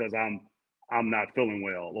stop because I'm not feeling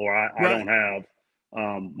well, or I don't have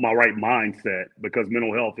my right mindset, because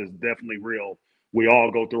mental health is definitely real. We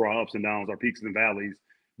all go through our ups and downs, our peaks and valleys,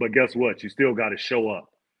 but guess what? You still got to show up,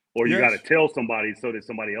 or you got to tell somebody so that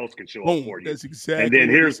somebody else can show up for you." That's exactly. And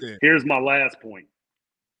then what here's my last point.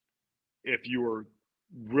 If you were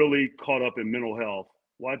really caught up in mental health,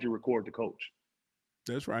 why'd you record the coach?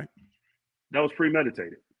 That's right. That was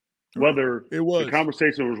premeditated. Whether the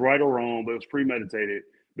conversation was right or wrong, but it was premeditated,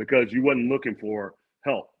 because you wasn't looking for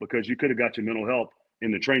help, because you could have got your mental health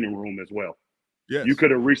in the training room as well. Yes. You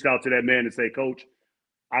could have reached out to that man and say, "Coach,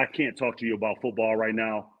 I can't talk to you about football right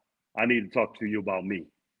now. I need to talk to you about me."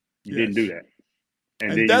 You didn't do that.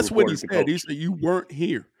 And that's what he said. He said, "You weren't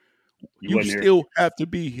here. You still have to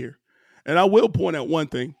be here." And I will point out one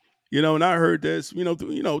thing, and I heard this,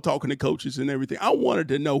 talking to coaches and everything. I wanted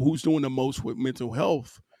to know who's doing the most with mental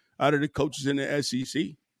health out of the coaches in the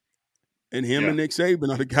SEC. And him and Nick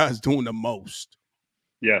Saban are the guys doing the most.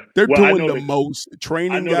 Yeah. They're doing the most,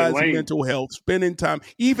 training guys in mental health, spending time,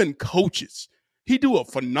 even coaches. He do a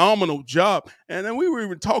phenomenal job. And then we were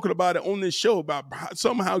even talking about it on this show, about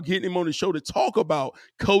somehow getting him on the show to talk about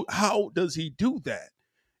how does he do that?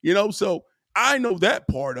 So I know that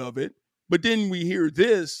part of it. But then we hear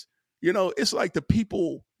this, it's like the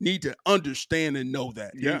people need to understand and know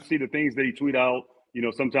that. You see the things that he tweet out,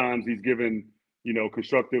 sometimes he's given,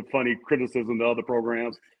 constructive, funny criticism to other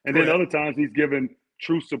programs. And then other times he's given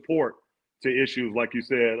true support to issues, like you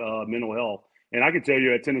said, mental health. And I can tell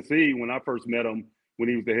you at Tennessee, when I first met him, when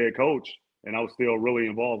he was the head coach, and I was still really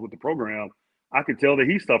involved with the program, I could tell that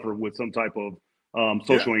he suffered with some type of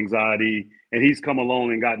social anxiety, and he's come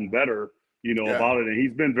along and gotten better, about it. And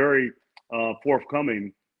he's been very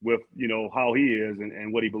forthcoming with, how he is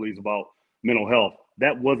and what he believes about mental health.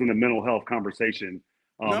 That wasn't a mental health conversation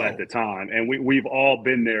at the time. And we've all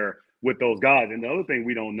been there with those guys. And the other thing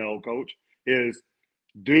we don't know, Coach, is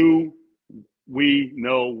do we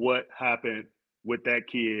know what happened with that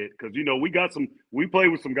kid? Because, we played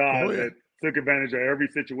with some guys that took advantage of every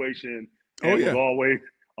situation and was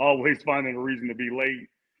always finding a reason to be late,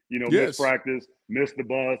 miss practice, miss the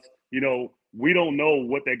bus. We don't know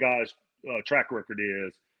what that guy's track record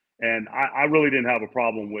is. And I really didn't have a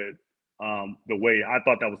problem with the way. I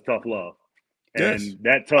thought that was tough love. And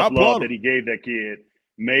that tough love that he gave that kid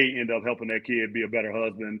may end up helping that kid be a better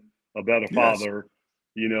husband, a better father,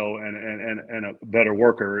 and a better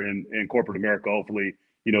worker in corporate America. Hopefully,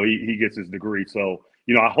 he gets his degree. So,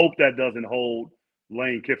 I hope that doesn't hold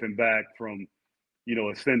Lane Kiffin back from,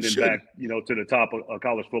 ascending back, to the top of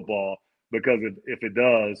college football, because if it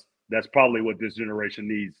does, that's probably what this generation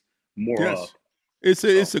needs more of.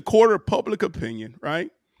 It's a quarter public opinion, right?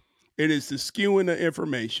 It is the skewing the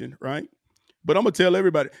information, right? But I'm going to tell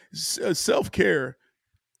everybody, self-care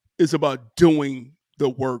is about doing the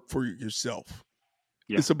work for yourself.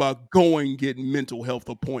 Yeah. It's about getting mental health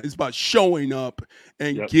appointments. It's about showing up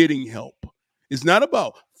and getting help. It's not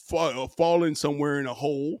about falling somewhere in a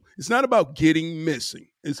hole. It's not about getting missing.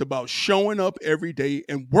 It's about showing up every day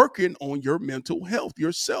and working on your mental health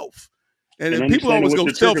yourself. And people always go,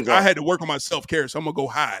 I had to work on my self-care, so I'm going to go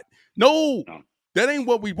hide. No, that ain't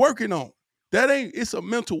what we working on. It's a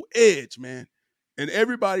mental edge, man. And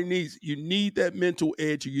everybody you need that mental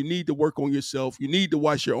edge. You need to work on yourself. You need to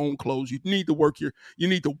wash your own clothes. You need to work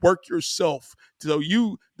yourself so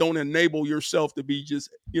you don't enable yourself to be just,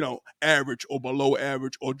 average or below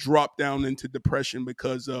average or drop down into depression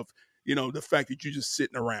because of, the fact that you're just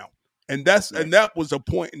sitting around. And that was a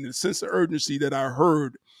point in the sense of urgency that I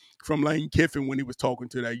heard from Lane Kiffin when he was talking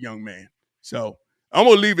to that young man. So I'm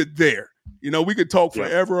going to leave it there. We could talk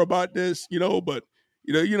forever about this, but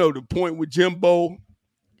the point with Jimbo,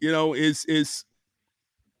 it's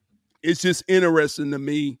just interesting to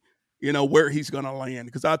me, where he's going to land,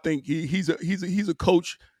 because I think he's a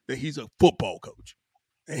coach that he's a football coach,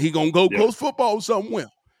 and he's going to go coach football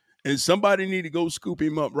somewhere. And somebody need to go scoop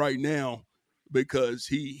him up right now because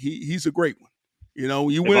he's a great one. You know,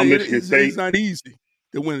 you win. It's not easy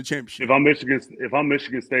to win a championship. If I'm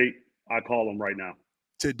Michigan State, I call them right now.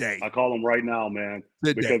 Today. I call him right now, man,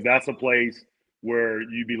 because that's a place where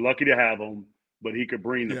you'd be lucky to have him, but he could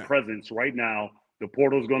bring the presence right now. The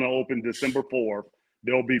portal's going to open December 4th.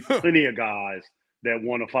 There'll be plenty of guys that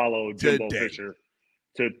want to follow Jimbo Fisher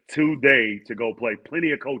today to go play.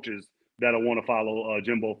 Plenty of coaches that'll want to follow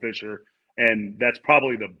Jimbo Fisher, and that's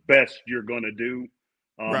probably the best you're going to do,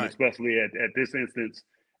 especially at this instance.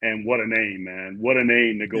 And what a name, man! What a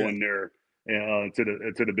name to go in there. To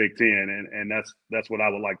the Big Ten, and that's what I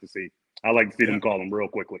would like to see. I like to see them call them real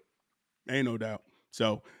quickly. Ain't no doubt.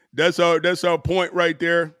 So that's our point right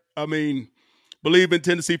there. I mean, believe in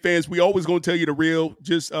Tennessee fans. We always going to tell you the real.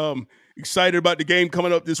 Just excited about the game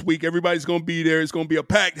coming up this week. Everybody's going to be there. It's going to be a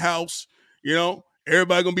packed house. You know,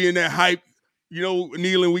 everybody going to be in that hype. You know,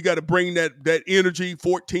 Nealon, we got to bring that energy,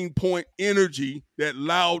 14-point energy, that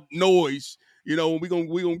loud noise. You know, we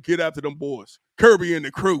gonna get after them boys. Kirby and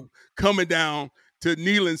the crew coming down to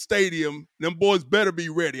Neyland Stadium. Them boys better be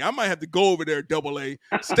ready. I might have to go over there, AA,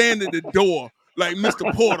 stand at the door like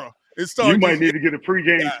Mr. Porter. And start. You might need to get a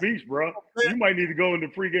pregame speech, bro. You might need to go into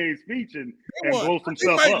pregame speech and blow some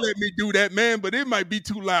stuff up. They might let me do that, man, but it might be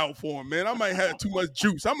too loud for him, man. I might have too much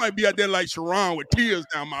juice. I might be out there like Sharon with tears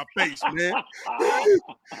down my face, man.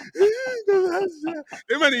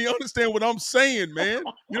 They might even understand what I'm saying, man.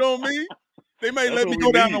 You know what I mean? They may let me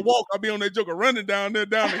go down the walk. I'll be on that joker running down there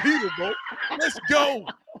down the hill, bro. Let's go.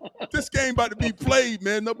 This game about to be played,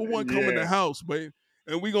 man. Number one coming in the house, man.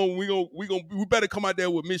 And we better come out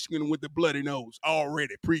there with Michigan with the bloody nose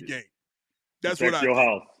already pregame. That's protect what your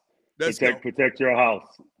house. Protect your house.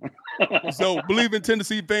 So believe in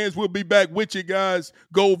Tennessee fans. We'll be back with you guys.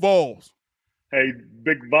 Go Vols. Hey,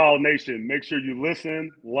 Big Vol Nation, make sure you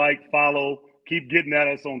listen, like, follow, keep getting at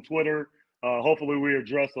us on Twitter. Hopefully we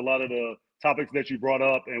address a lot of the topics that you brought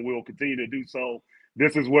up, and we'll continue to do so.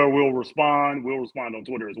 This is where we'll respond. We'll respond on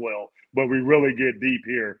Twitter as well, but we really get deep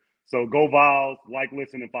here. So go Vols, like,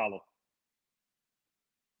 listen, and follow.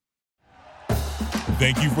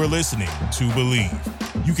 Thank you for listening to Believe.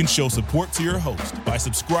 You can show support to your host by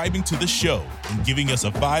subscribing to the show and giving us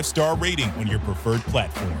a 5-star rating on your preferred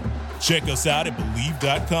platform. Check us out at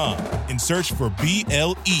Believe.com and search for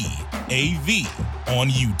BLEAV on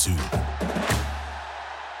YouTube.